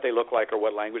matter what they look like or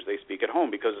what language they speak at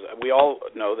home, because we all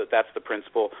know that that's the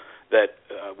principle that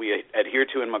we adhere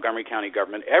to in Montgomery County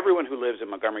government. Everyone who lives in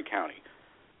Montgomery County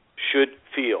should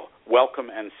feel welcome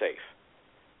and safe.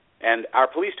 And our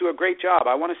police do a great job.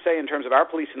 I want to say in terms of our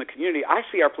police in the community, I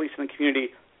see our police in the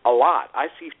community a lot. I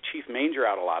see Chief Manger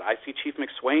out a lot. I see Chief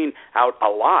McSwain out a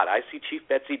lot. I see Chief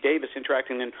Betsy Davis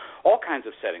interacting in all kinds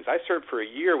of settings. I served for a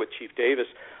year with Chief Davis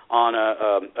on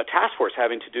a task force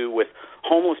having to do with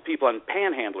homeless people and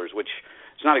panhandlers, which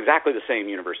is not exactly the same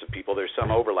universe of people. There's some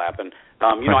overlap. And,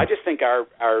 I just think our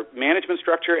management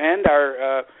structure and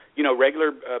our,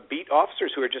 regular beat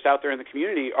officers who are just out there in the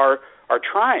community are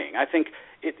trying. I think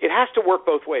it has to work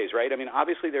both ways, right? I mean,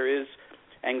 obviously there is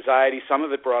anxiety, some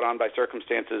of it brought on by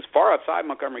circumstances far outside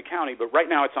Montgomery County, but right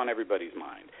now it's on everybody's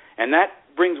mind. And that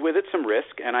brings with it some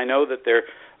risk, and I know that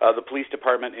the police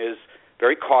department is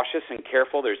very cautious and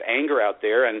careful. There's anger out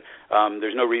there, and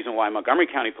there's no reason why Montgomery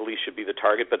County Police should be the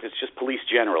target, but it's just police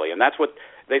generally. And that's what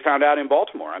they found out in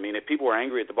Baltimore. I mean, if people were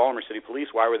angry at the Baltimore City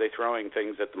Police, why were they throwing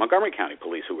things at the Montgomery County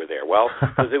Police who were there? Well,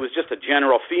 because it was just a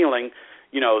general feeling,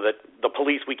 that the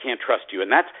police, we can't trust you. And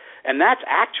that's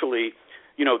actually,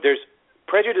 there's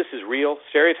prejudice is real,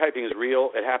 stereotyping is real.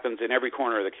 It happens in every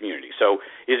corner of the community. So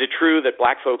is it true that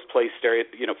black folks face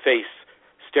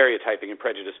stereotyping and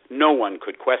prejudice? No one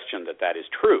could question that is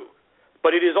true.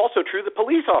 But it is also true that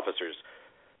police officers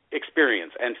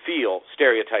experience and feel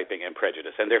stereotyping and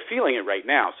prejudice, and they're feeling it right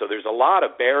now. So there's a lot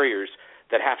of barriers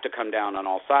that have to come down on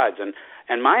all sides. And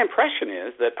my impression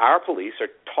is that our police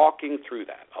are talking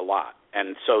through that a lot.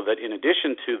 And so that in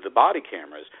addition to the body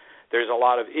cameras, there's a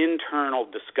lot of internal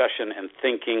discussion and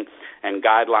thinking and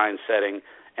guideline setting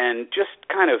and just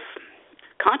kind of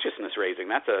consciousness raising.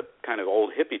 That's a kind of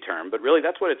old hippie term, but really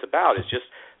that's what it's about, is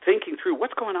just thinking through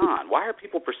what's going on. Why are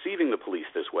people perceiving the police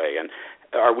this way? And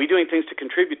are we doing things to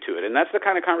contribute to it? And that's the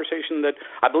kind of conversation that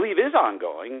I believe is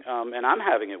ongoing, and I'm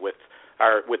having it with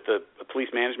the police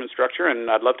management structure,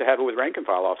 and I'd love to have it with rank and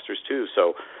file officers too.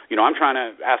 So, I'm trying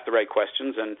to ask the right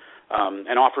questions and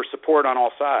offer support on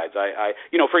all sides.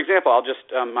 For example, I'll just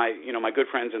my good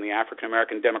friends in the African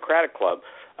American Democratic Club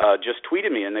just tweeted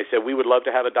me, and they said we would love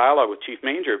to have a dialogue with Chief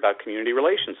Manger about community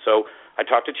relations. So I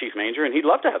talked to Chief Manger, and he'd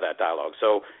love to have that dialogue.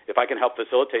 So if I can help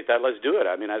facilitate that, let's do it.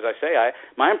 I mean, as I say,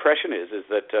 my impression is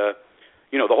that the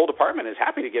whole department is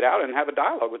happy to get out and have a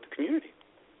dialogue with the community.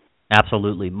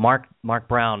 Absolutely. Mark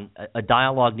Brown, a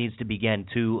dialogue needs to begin,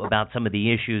 too, about some of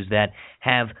the issues that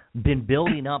have been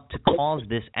building up to cause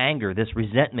this anger, this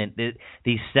resentment,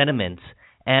 these sentiments.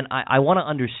 And I want to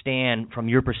understand from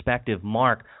your perspective,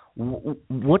 Mark,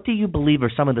 what do you believe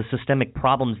are some of the systemic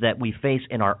problems that we face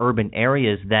in our urban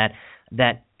areas that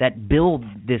build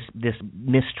this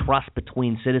mistrust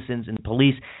between citizens and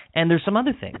police? And there's some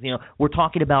other things. We're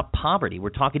talking about poverty,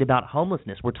 we're talking about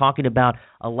homelessness, we're talking about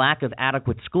a lack of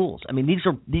adequate schools. I mean,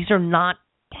 these are not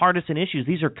partisan issues.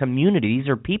 These are community, these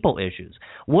are people issues.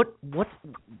 What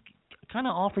kind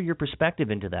of offer your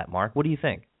perspective into that, Mark? What do you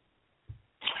think?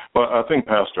 Well, I think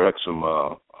Pastor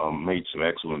Exum made some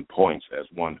excellent points as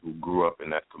one who grew up in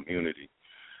that community.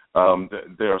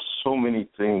 There are so many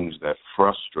things that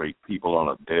frustrate people on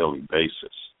a daily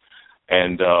basis.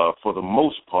 And for the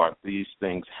most part, these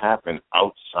things happen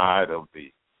outside of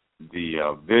the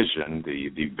vision,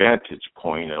 the vantage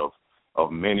point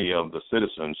of many of the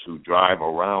citizens who drive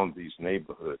around these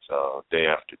neighborhoods day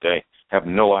after day, have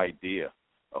no idea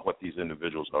of what these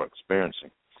individuals are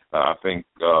experiencing. I think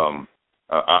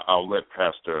I'll let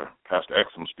Pastor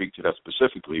Exum speak to that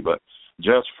specifically, but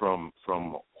just from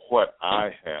what I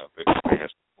have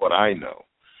experienced, what I know,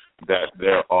 that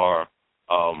there are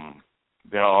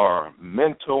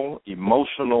mental,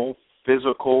 emotional,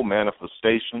 physical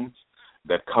manifestations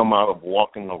that come out of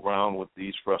walking around with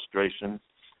these frustrations.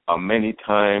 Many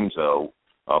times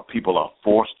people are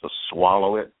forced to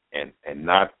swallow it and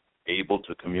not able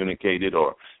to communicate it,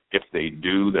 or if they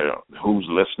do, who's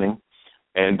listening?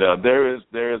 And there is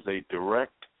a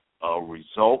direct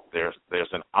result. There's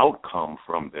an outcome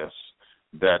from this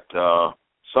that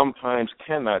sometimes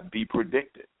cannot be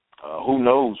predicted. Who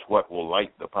knows what will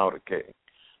light the powder keg?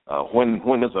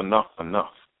 When is enough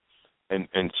enough?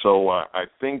 And so I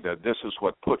think that this is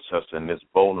what puts us in this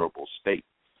vulnerable state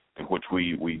in which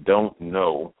we don't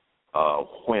know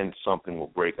when something will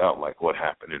break out, like what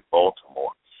happened in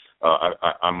Baltimore.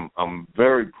 I'm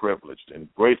very privileged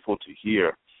and grateful to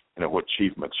hear what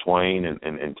Chief McSwain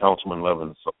and Councilman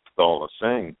Leventhal are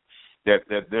saying, that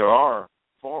there are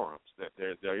forums, that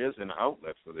there is an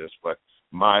outlet for this. But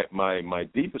my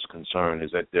deepest concern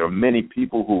is that there are many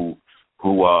people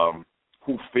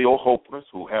who feel hopeless,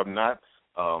 who have not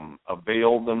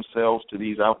availed themselves to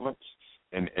these outlets,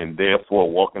 and therefore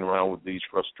walking around with these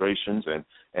frustrations.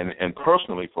 And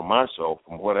personally, for myself,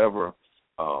 from whatever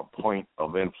point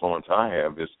of influence I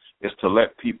have, is to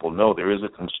let people know there is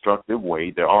a constructive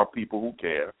way. There are people who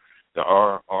care. There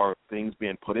are things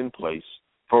being put in place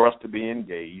for us to be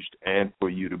engaged and for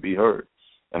you to be heard.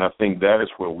 And I think that is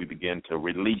where we begin to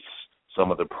release some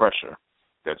of the pressure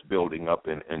that's building up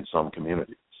in some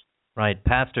communities. Right.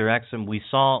 Pastor Exum, we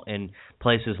saw in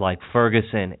places like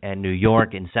Ferguson and New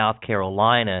York and South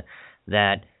Carolina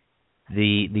that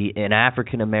an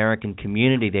African American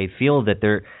community, they feel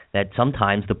that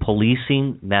sometimes the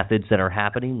policing methods that are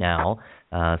happening now,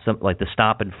 like the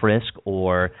stop and frisk,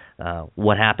 or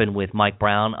what happened with Mike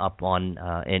Brown up on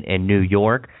in New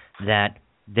York, that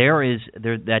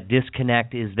that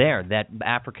disconnect is there, that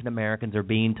African Americans are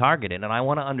being targeted. And I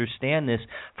want to understand this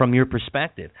from your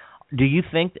perspective. Do you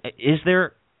think is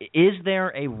there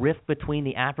a rift between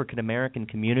the African American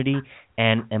community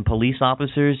and police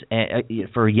officers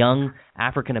for young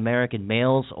African American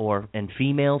males and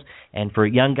females, and for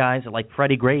young guys like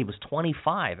Freddie Gray? He was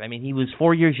 25. I mean, he was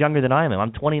 4 years younger than I am.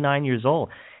 I'm 29 years old.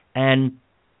 And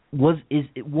what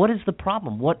is the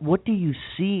problem? What do you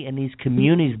see in these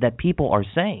communities that people are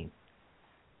saying?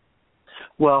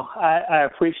 Well, I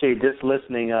appreciate just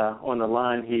listening on the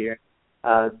line here.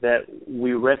 That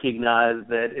we recognize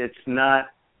that it's not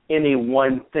any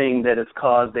one thing that has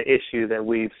caused the issue that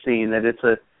we've seen, that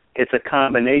it's a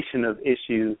combination of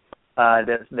issues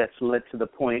that's led to the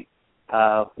point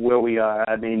where we are.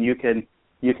 I mean, you can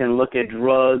look at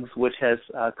drugs, which has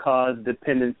caused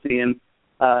dependency in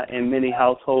many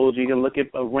households. You can look at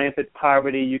rampant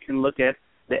poverty. You can look at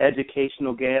the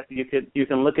educational gap. You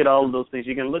can look at all of those things.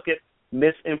 You can look at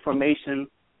misinformation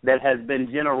that has been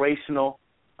generational.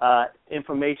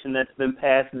 Information that's been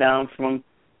passed down from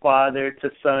father to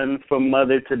son, from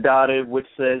mother to daughter, which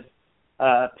says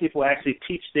people actually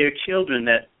teach their children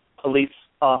that police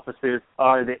officers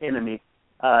are the enemy,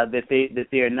 that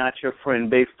they are not your friend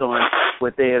based on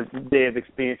what they have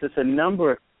experienced. It's a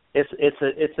number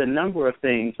of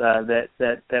things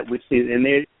that we see, and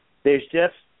there's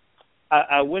just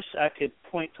I wish I could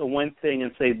point to one thing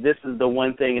and say this is the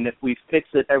one thing, and if we fix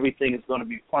it, everything is going to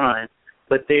be fine.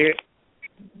 But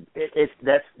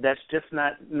that's just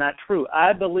not true.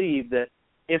 I believe that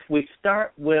if we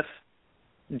start with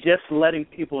just letting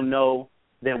people know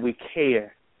that we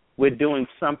care, we're doing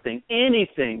something,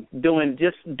 doing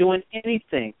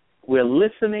anything, we're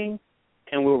listening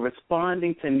and we're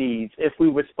responding to needs. If we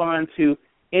respond to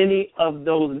any of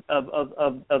those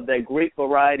of that great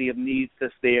variety of needs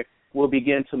that's there, we'll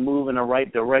begin to move in the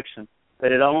right direction.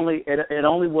 But it only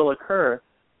will occur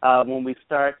when we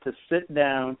start to sit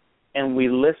down and we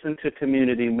listen to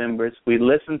community members, we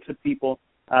listen to people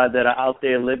that are out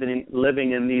there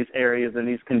living in these areas and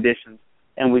these conditions,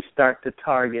 and we start to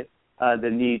target the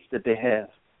needs that they have.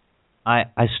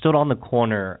 I stood on the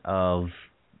corner of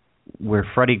where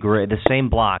Freddie Gray, the same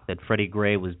block that Freddie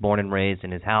Gray was born and raised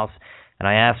in his house, and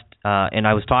I asked, and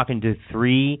I was talking to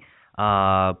three,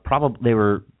 probably they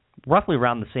were roughly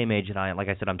around the same age, and like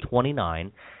I said, I'm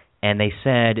 29, and they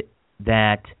said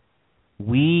that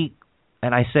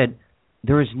and I said,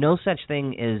 there is no such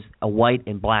thing as a white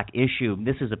and black issue.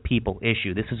 This is a people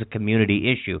issue. This is a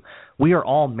community issue. We are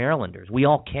all Marylanders. We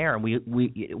all care, and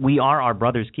we are our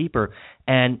brother's keeper.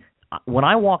 And when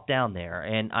I walked down there,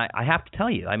 and I have to tell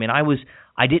you, I mean,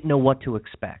 I didn't know what to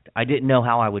expect. I didn't know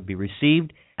how I would be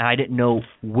received, and I didn't know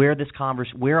where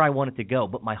I wanted to go.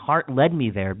 But my heart led me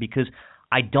there because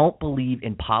I don't believe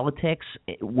in politics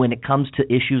when it comes to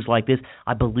issues like this.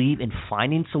 I believe in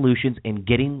finding solutions and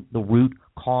getting the root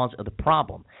cause of the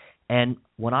problem. And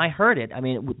when I heard it, I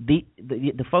mean,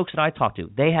 the folks that I talk to,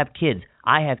 they have kids.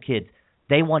 I have kids.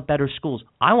 They want better schools.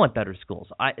 I want better schools.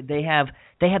 They have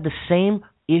the same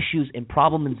issues and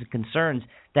problems and concerns.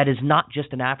 That is not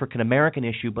just an African American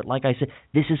issue, but like I said,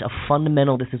 this is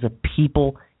a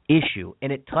people issue,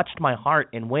 and it touched my heart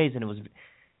in ways, and it was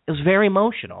very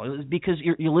emotional. It was because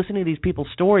you're listening to these people's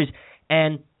stories,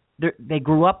 and they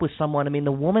grew up with someone. I mean,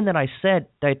 the woman that I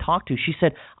talked to, she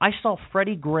said, I saw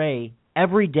Freddie Gray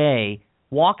every day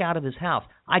walk out of his house.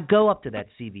 I go up to that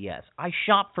CVS. I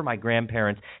shop for my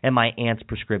grandparents and my aunt's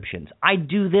prescriptions. I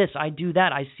do this. I do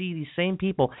that. I see these same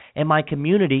people in my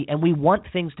community, and we want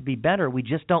things to be better. We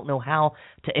just don't know how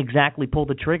to exactly pull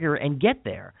the trigger and get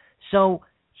there. So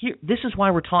this is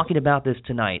why we're talking about this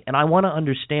tonight, and I want to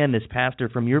understand this, Pastor,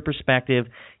 from your perspective.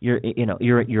 You're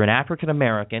an African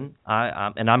American,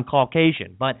 and I'm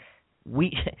Caucasian, but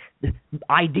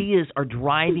ideas are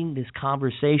driving this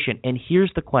conversation. And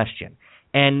here's the question,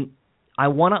 and I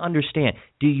want to understand: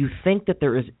 do you think that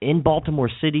there is in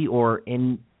Baltimore City or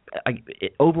in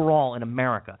overall in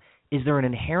America, is there an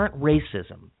inherent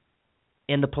racism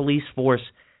in the police force,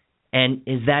 and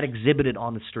is that exhibited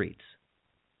on the streets?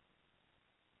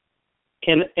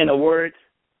 In a word,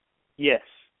 yes.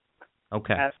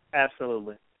 Okay.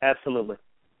 Absolutely.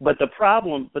 But the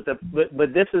problem, but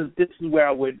this is where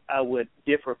I would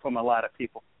differ from a lot of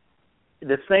people.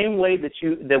 The same way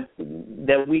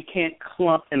that we can't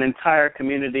clump an entire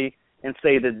community and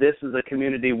say that this is a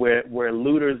community where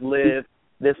looters live,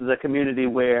 this is a community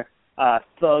where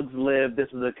thugs live, this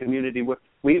is a community where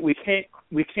we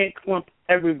can't clump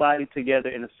everybody together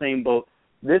in the same boat.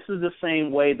 This is the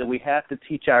same way that we have to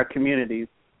teach our communities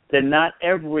that not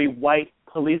every white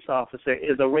police officer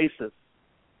is a racist.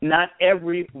 Not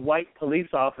every white police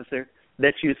officer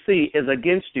that you see is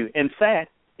against you. In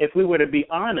fact, if we were to be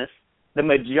honest, the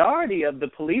majority of the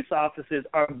police officers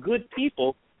are good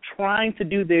people trying to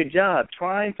do their job,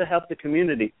 trying to help the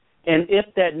community. And if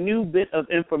that new bit of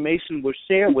information was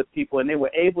shared with people and they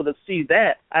were able to see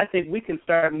that, I think we can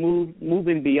start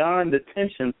moving beyond the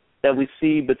tension that we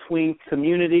see between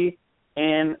community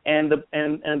and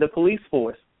the police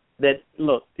force. That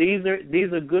look, these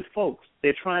are good folks.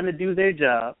 They're trying to do their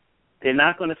job. They're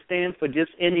not going to stand for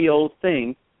just any old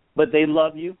thing, but they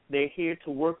love you. They're here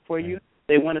to work for you.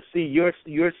 They want to see your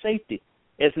safety.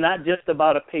 It's not just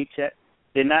about a paycheck.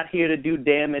 They're not here to do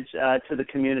damage to the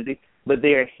community, but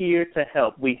they are here to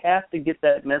help. We have to get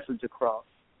that message across.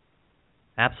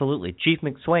 Absolutely. Chief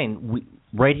McSwain,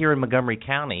 right here in Montgomery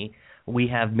County, we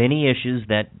have many issues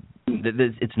that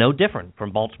it's no different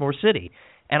from Baltimore City.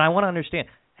 And I want to understand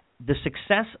the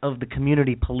success of the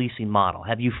community policing model.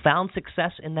 Have you found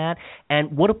success in that?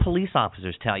 And what do police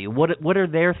officers tell you? What are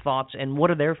their thoughts and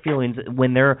what are their feelings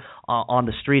when they're on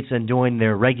the streets and doing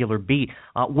their regular beat?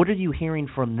 What are you hearing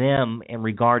from them in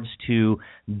regards to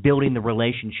building the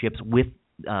relationships with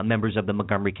members of the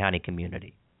Montgomery County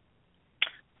community?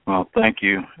 Well, thank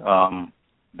you.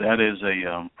 That is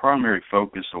a primary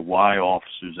focus of why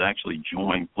officers actually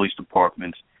join police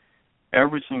departments.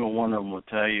 Every single one of them will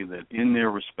tell you that in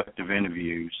their respective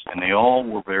interviews, and they all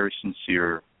were very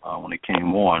sincere when it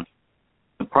came on,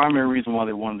 the primary reason why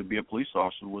they wanted to be a police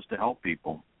officer was to help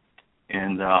people.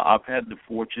 And I've had the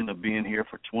fortune of being here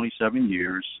for 27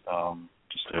 years,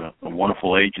 just a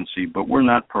wonderful agency, but we're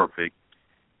not perfect.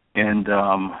 And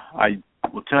I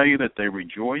will tell you that they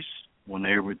rejoice when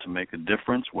they're able to make a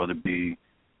difference, whether it be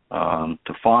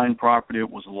to find property that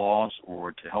was lost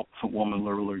or to help a woman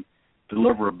literally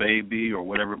deliver a baby or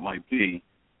whatever it might be,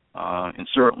 and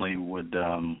certainly would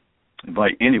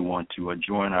invite anyone to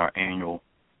join our annual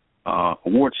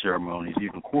award ceremonies,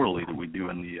 even quarterly, that we do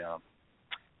in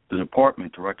the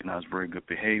department to recognize very good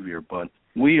behavior. But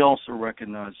we also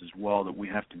recognize as well that we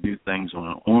have to do things on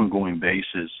an ongoing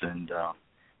basis, and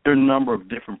there are a number of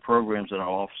different programs that our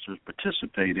officers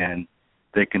participate in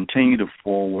that continue to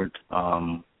forward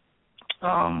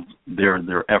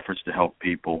their efforts to help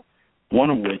people. One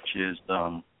of which is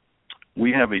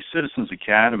we have a Citizens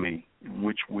Academy in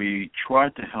which we try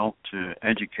to help to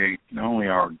educate not only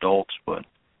our adults but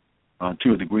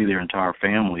to a degree their entire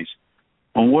families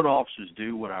on what officers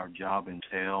do, what our job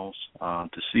entails,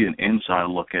 to see an inside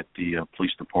look at the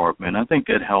police department. I think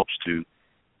that helps to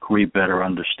create better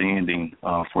understanding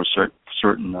for a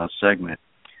certain segment.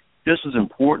 Just as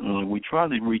importantly, we try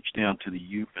to reach down to the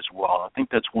youth as well. I think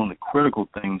that's one of the critical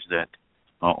things that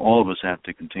all of us have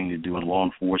to continue to do in law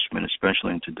enforcement,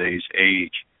 especially in today's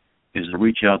age, is to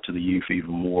reach out to the youth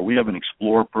even more. We have an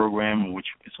Explorer program, which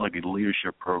is like a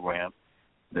leadership program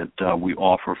that we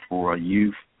offer for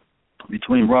youth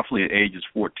between roughly ages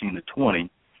 14 to 20.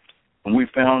 And we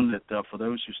found that for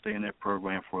those who stay in that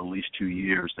program for at least 2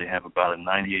 years, they have about a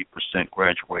 98%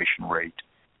 graduation rate,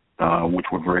 which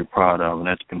we're very proud of, and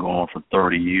that's been going on for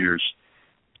 30 years.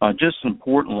 Just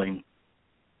importantly,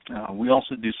 we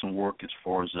also do some work as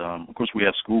far as, of course, we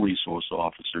have school resource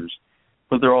officers,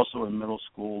 but they're also in middle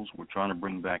schools. We're trying to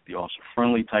bring back the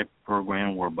officer-friendly type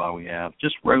program whereby we have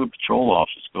just regular patrol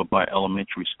officers go by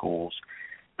elementary schools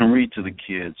and read to the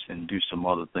kids and do some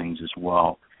other things as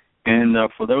well. And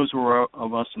for those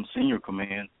of us in senior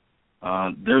command,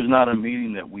 There's not a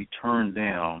meeting that we turn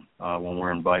down when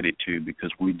we're invited to,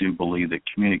 because we do believe that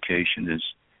communication is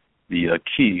the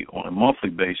key. On a monthly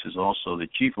basis, also, the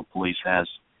chief of police has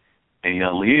a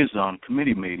liaison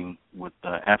committee meeting with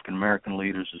African American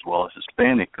leaders as well as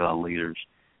Hispanic leaders,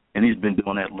 and he's been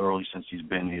doing that literally since he's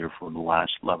been here for the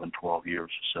last 11, 12 years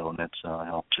or so, and that's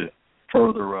helped to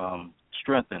further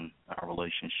strengthen our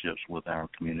relationships with our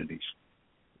communities.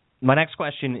 My next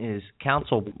question is,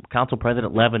 Council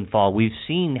President Leventhal, we've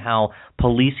seen how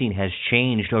policing has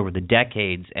changed over the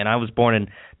decades, and I was born in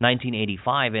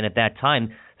 1985, and at that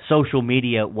time, social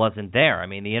media wasn't there. I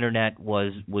mean, the internet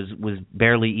was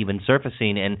barely even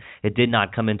surfacing, and it did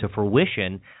not come into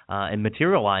fruition and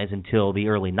materialize until the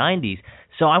early 90s.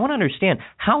 So I want to understand,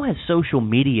 how has social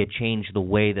media changed the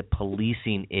way that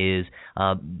policing is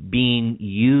being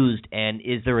used, and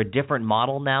is there a different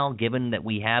model now, given that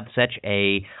we have such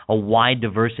a wide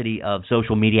diversity of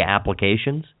social media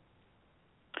applications?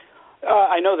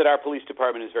 I know that our police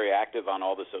department is very active on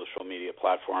all the social media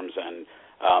platforms, and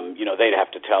they'd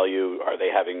have to tell you, are they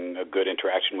having a good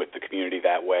interaction with the community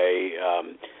that way?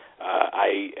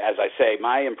 As I say,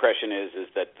 my impression is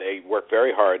that they work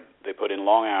very hard. They put in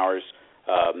long hours.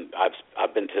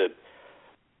 I've been to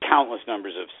countless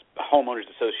numbers of homeowners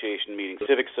association meetings,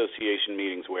 civic association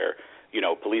meetings where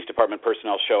police department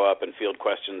personnel show up and field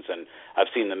questions, and I've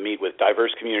seen them meet with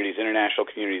diverse communities, international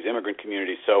communities, immigrant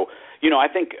communities. So, I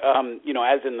think,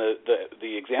 as in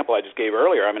the example I just gave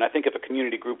earlier, I think if a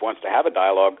community group wants to have a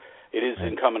dialogue, it is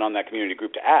incumbent on that community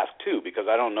group to ask, too, because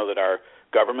I don't know that our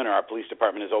government or our police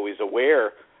department is always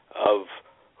aware of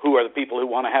who are the people who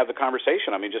want to have the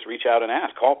conversation. Just reach out and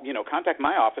ask. Contact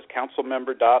my office,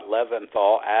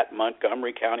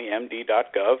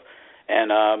 councilmember.leventhal@montgomerycountymd.gov,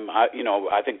 and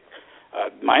I think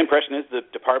my impression is the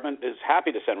department is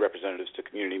happy to send representatives to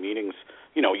community meetings.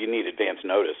 You need advance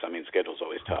notice. schedule's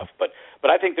always tough, but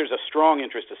I think there's a strong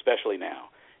interest, especially now,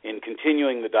 in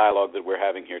continuing the dialogue that we're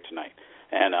having here tonight.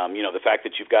 And the fact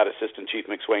that you've got Assistant Chief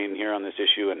McSwain here on this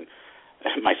issue, and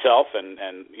myself, and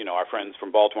our friends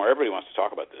from Baltimore, everybody wants to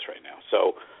talk about this right now.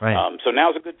 So so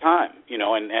now's a good time,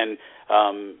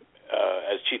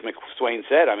 as Chief McSwain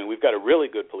said, we've got a really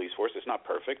good police force. It's not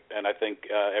perfect, and I think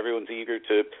everyone's eager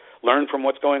to learn from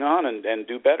what's going on and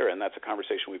do better, and that's a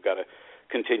conversation we've got to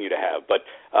continue to have. But,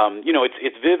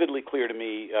 it's vividly clear to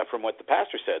me from what the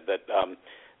pastor said that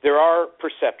there are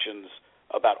perceptions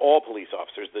about all police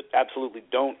officers that absolutely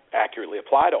don't accurately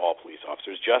apply to all police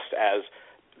officers, just as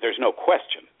there's no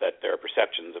question that there are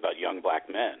perceptions about young black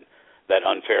men that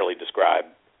unfairly describe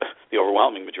the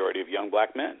overwhelming majority of young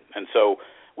black men. And so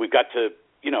we've got to,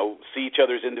 see each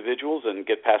other as individuals and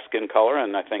get past skin color.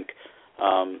 And I think,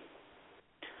 I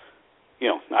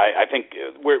think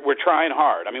we're trying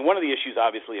hard. One of the issues,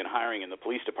 obviously, in hiring in the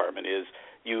police department is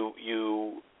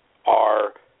you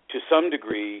are to some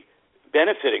degree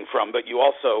benefiting from, but you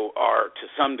also are to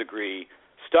some degree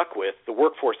stuck with the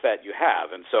workforce that you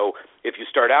have. And so if you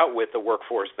start out with a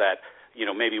workforce that,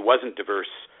 maybe wasn't diverse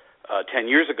 10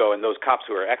 years ago, and those cops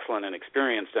who are excellent and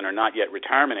experienced and are not yet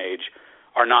retirement age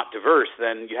are not diverse,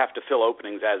 then you have to fill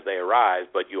openings as they arise,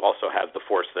 but you also have the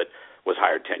force that was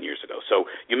hired 10 years ago. So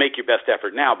you make your best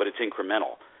effort now, but it's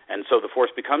incremental. And so the force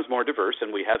becomes more diverse,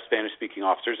 and we have Spanish-speaking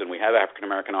officers, and we have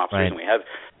African-American officers, and we have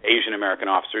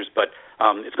Asian-American officers, but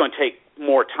it's going to take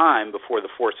more time before the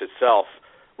force itself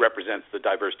represents the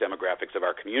diverse demographics of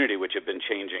our community, which have been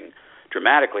changing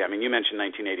dramatically. You mentioned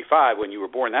 1985 when you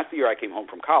were born. That's the year I came home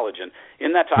from college, and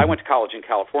in that time I went to college in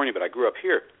California, but I grew up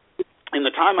here. In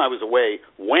the time I was away,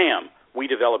 wham, we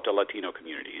developed a Latino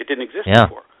community. It didn't exist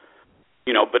before.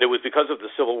 But it was because of the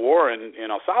Civil War in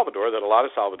El Salvador that a lot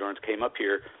of Salvadorans came up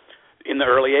here in the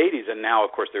early 80s, and now,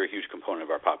 of course, they're a huge component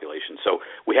of our population. So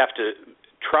we have to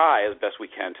try as best we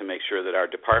can to make sure that our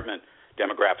department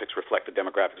demographics reflect the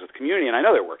demographics of the community, and I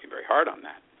know they're working very hard on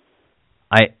that.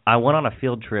 I went on a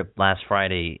field trip last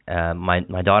Friday.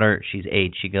 My daughter, she's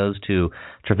 8. She goes to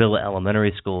Travilla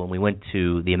Elementary School, and we went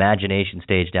to the Imagination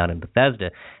Stage down in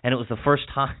Bethesda, and it was the first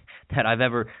time that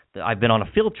I've been on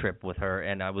a field trip with her,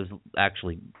 and I was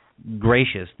actually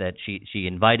gracious that she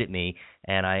invited me,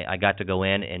 and I got to go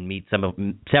in and meet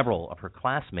several of her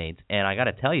classmates, and I got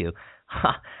to tell you,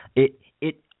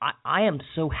 I am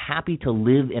so happy to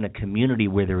live in a community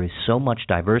where there is so much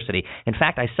diversity. In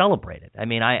fact, I celebrate it.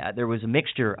 There was a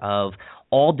mixture of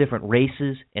all different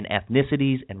races and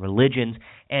ethnicities and religions,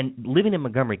 and living in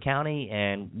Montgomery County,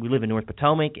 and we live in North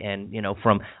Potomac, and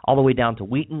from all the way down to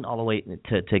Wheaton, all the way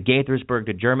to Gaithersburg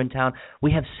to Germantown,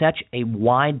 we have such a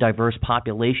wide, diverse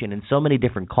population and so many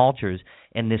different cultures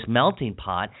in this melting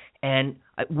pot. And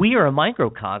we are a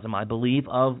microcosm, I believe,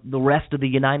 of the rest of the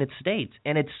United States,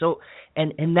 and it's so,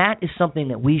 and that is something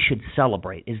that we should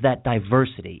celebrate, is that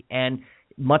diversity. And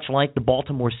much like the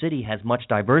Baltimore City has much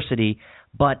diversity,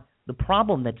 but the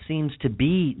problem that seems to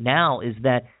be now is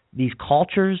that these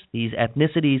cultures, these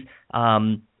ethnicities,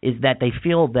 is that they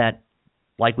feel that,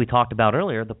 like we talked about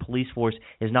earlier, the police force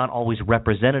is not always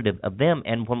representative of them.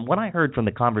 And from what I heard from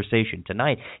the conversation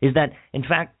tonight is that, in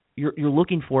fact, you're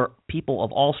looking for people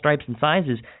of all stripes and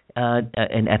sizes,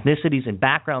 and ethnicities and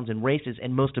backgrounds and races,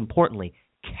 and most importantly,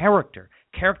 character.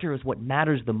 Character is what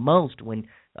matters the most when,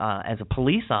 as a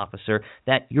police officer,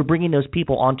 that you're bringing those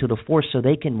people onto the force so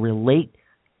they can relate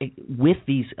with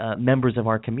these members of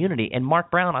our community. And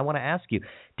Mark Brown, I want to ask you,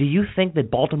 do you think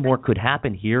that Baltimore could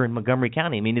happen here in Montgomery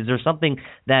County? I mean, is there something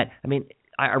that, I mean,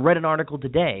 I read an article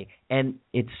today, and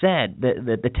it said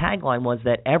that the tagline was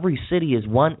that every city is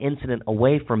one incident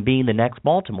away from being the next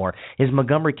Baltimore. Is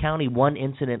Montgomery County one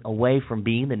incident away from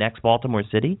being the next Baltimore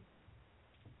City?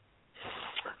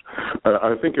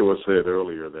 I think it was said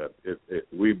earlier that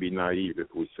we'd be naive if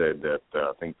we said that.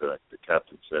 I think the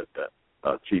captain said that.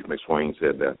 Chief McSwain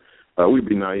said that. We'd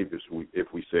be naive if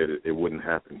we said it wouldn't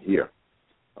happen here.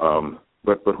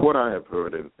 But what I have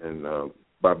heard, and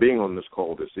by being on this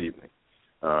call this evening,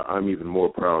 I'm even more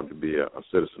proud to be a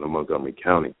citizen of Montgomery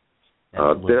County.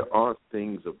 There are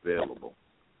things available.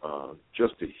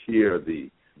 Just to hear the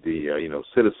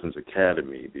Citizens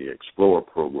Academy, the Explorer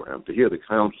program, to hear the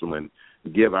councilman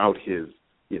give out his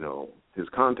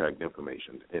contact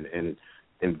information and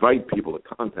invite people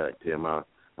to contact him.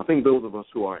 I think those of us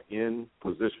who are in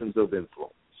positions of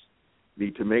influence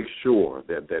need to make sure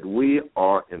that we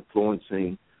are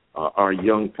influencing our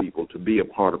young people to be a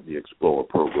part of the Explorer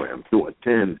program, to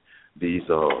attend these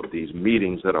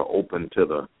meetings that are open to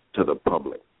the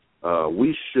public.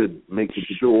 We should make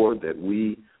sure that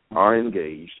we are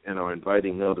engaged and are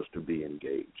inviting others to be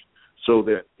engaged, so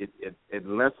that it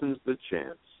lessens the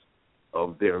chance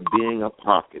of there being a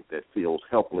pocket that feels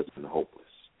helpless and hopeless.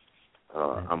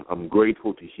 I'm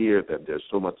grateful to hear that there's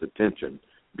so much attention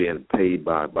being paid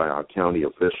by our county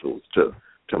officials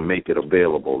to make it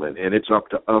available, and it's up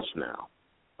to us now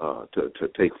to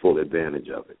take full advantage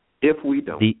of it. If we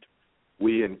don't,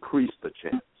 we increase the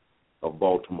chance of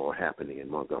Baltimore happening in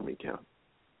Montgomery County.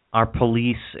 Our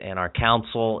police and our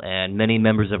council and many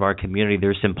members of our community,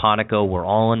 they're simpatico. We're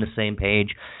all on the same page,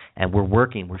 and we're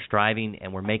working, we're striving,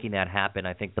 and we're making that happen.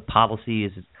 I think the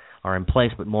policies are in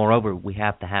place, but moreover, we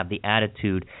have to have the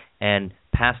attitude. And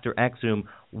Pastor Exum,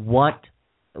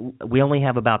 we only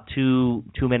have about 2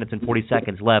 minutes and 40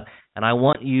 seconds left, and I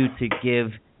want you to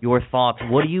give your thoughts.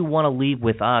 What do you want to leave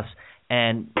with us?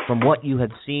 And from what you have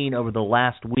seen over the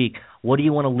last week, what do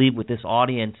you want to leave with this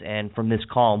audience and from this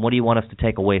call, and what do you want us to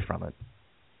take away from it?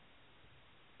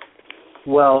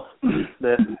 Well,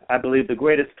 I believe the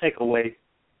greatest takeaway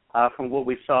from what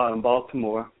we saw in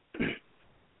Baltimore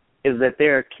is that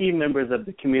there are key members of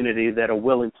the community that are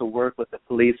willing to work with the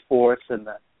police force and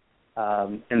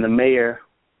the mayor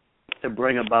to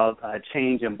bring about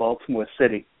change in Baltimore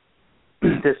City.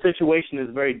 The situation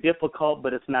is very difficult,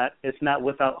 but it's not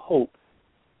without hope.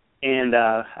 And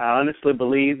I honestly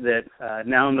believe that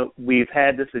now that we've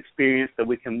had this experience, that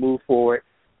we can move forward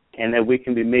and that we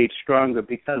can be made stronger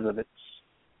because of it.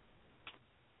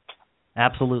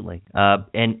 Absolutely.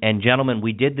 And gentlemen,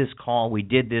 we did this call, we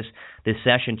did this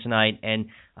session tonight, and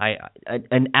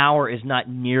an hour is not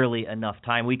nearly enough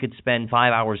time. We could spend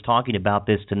 5 hours talking about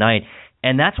this tonight,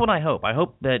 and that's what I hope. I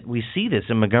hope that we see this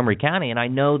in Montgomery County, and I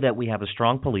know that we have a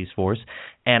strong police force,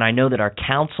 and I know that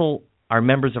our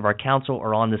members of our council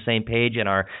are on the same page, and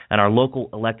our local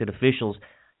elected officials.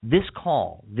 This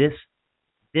call,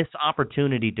 this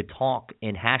opportunity to talk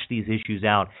and hash these issues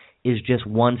out is just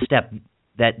one step.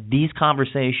 That these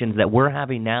conversations that we're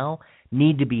having now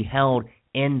need to be held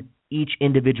in each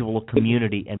individual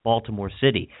community in Baltimore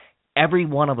City. Every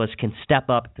one of us can step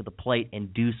up to the plate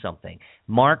and do something.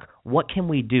 Mark, what can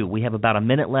we do? We have about a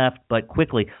minute left, but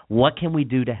quickly, what can we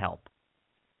do to help?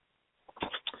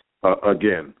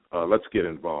 Again, let's get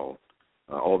involved.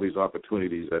 All these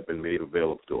opportunities have been made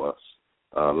available to us.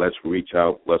 Let's reach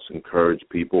out. Let's encourage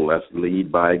people. Let's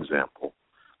lead by example.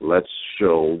 Let's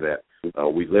show that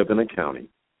we live in a county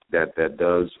that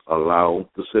does allow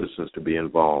the citizens to be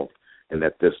involved, and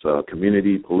that this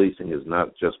community policing is not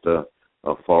just a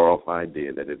far-off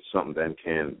idea, that it's something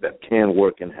that can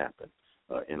work and happen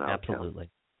in our Absolutely. County.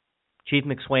 Chief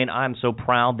McSwain, I'm so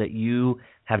proud that you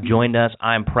have joined us.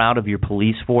 I'm proud of your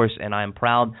police force, and I'm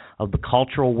proud of the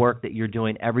cultural work that you're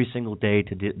doing every single day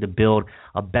to build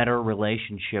a better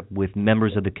relationship with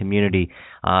members of the community.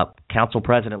 Council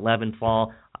President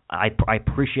Leventhal, I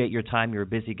appreciate your time. You're a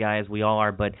busy guy, as we all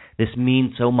are, but this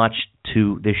means so much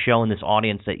to this show and this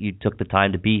audience that you took the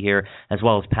time to be here, as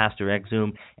well as Pastor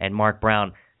Exum and Mark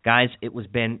Brown. Guys, it's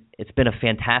been a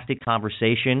fantastic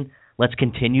conversation. Let's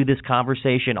continue this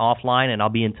conversation offline, and I'll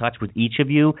be in touch with each of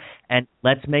you, and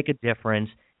let's make a difference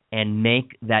and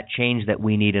make that change that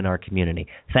we need in our community.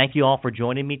 Thank you all for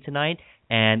joining me tonight,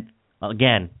 and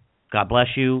again, God bless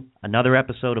you. Another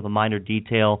episode of A Minor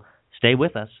Detail. Stay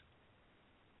with us.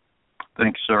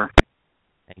 Thanks, sir.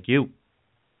 Thank you.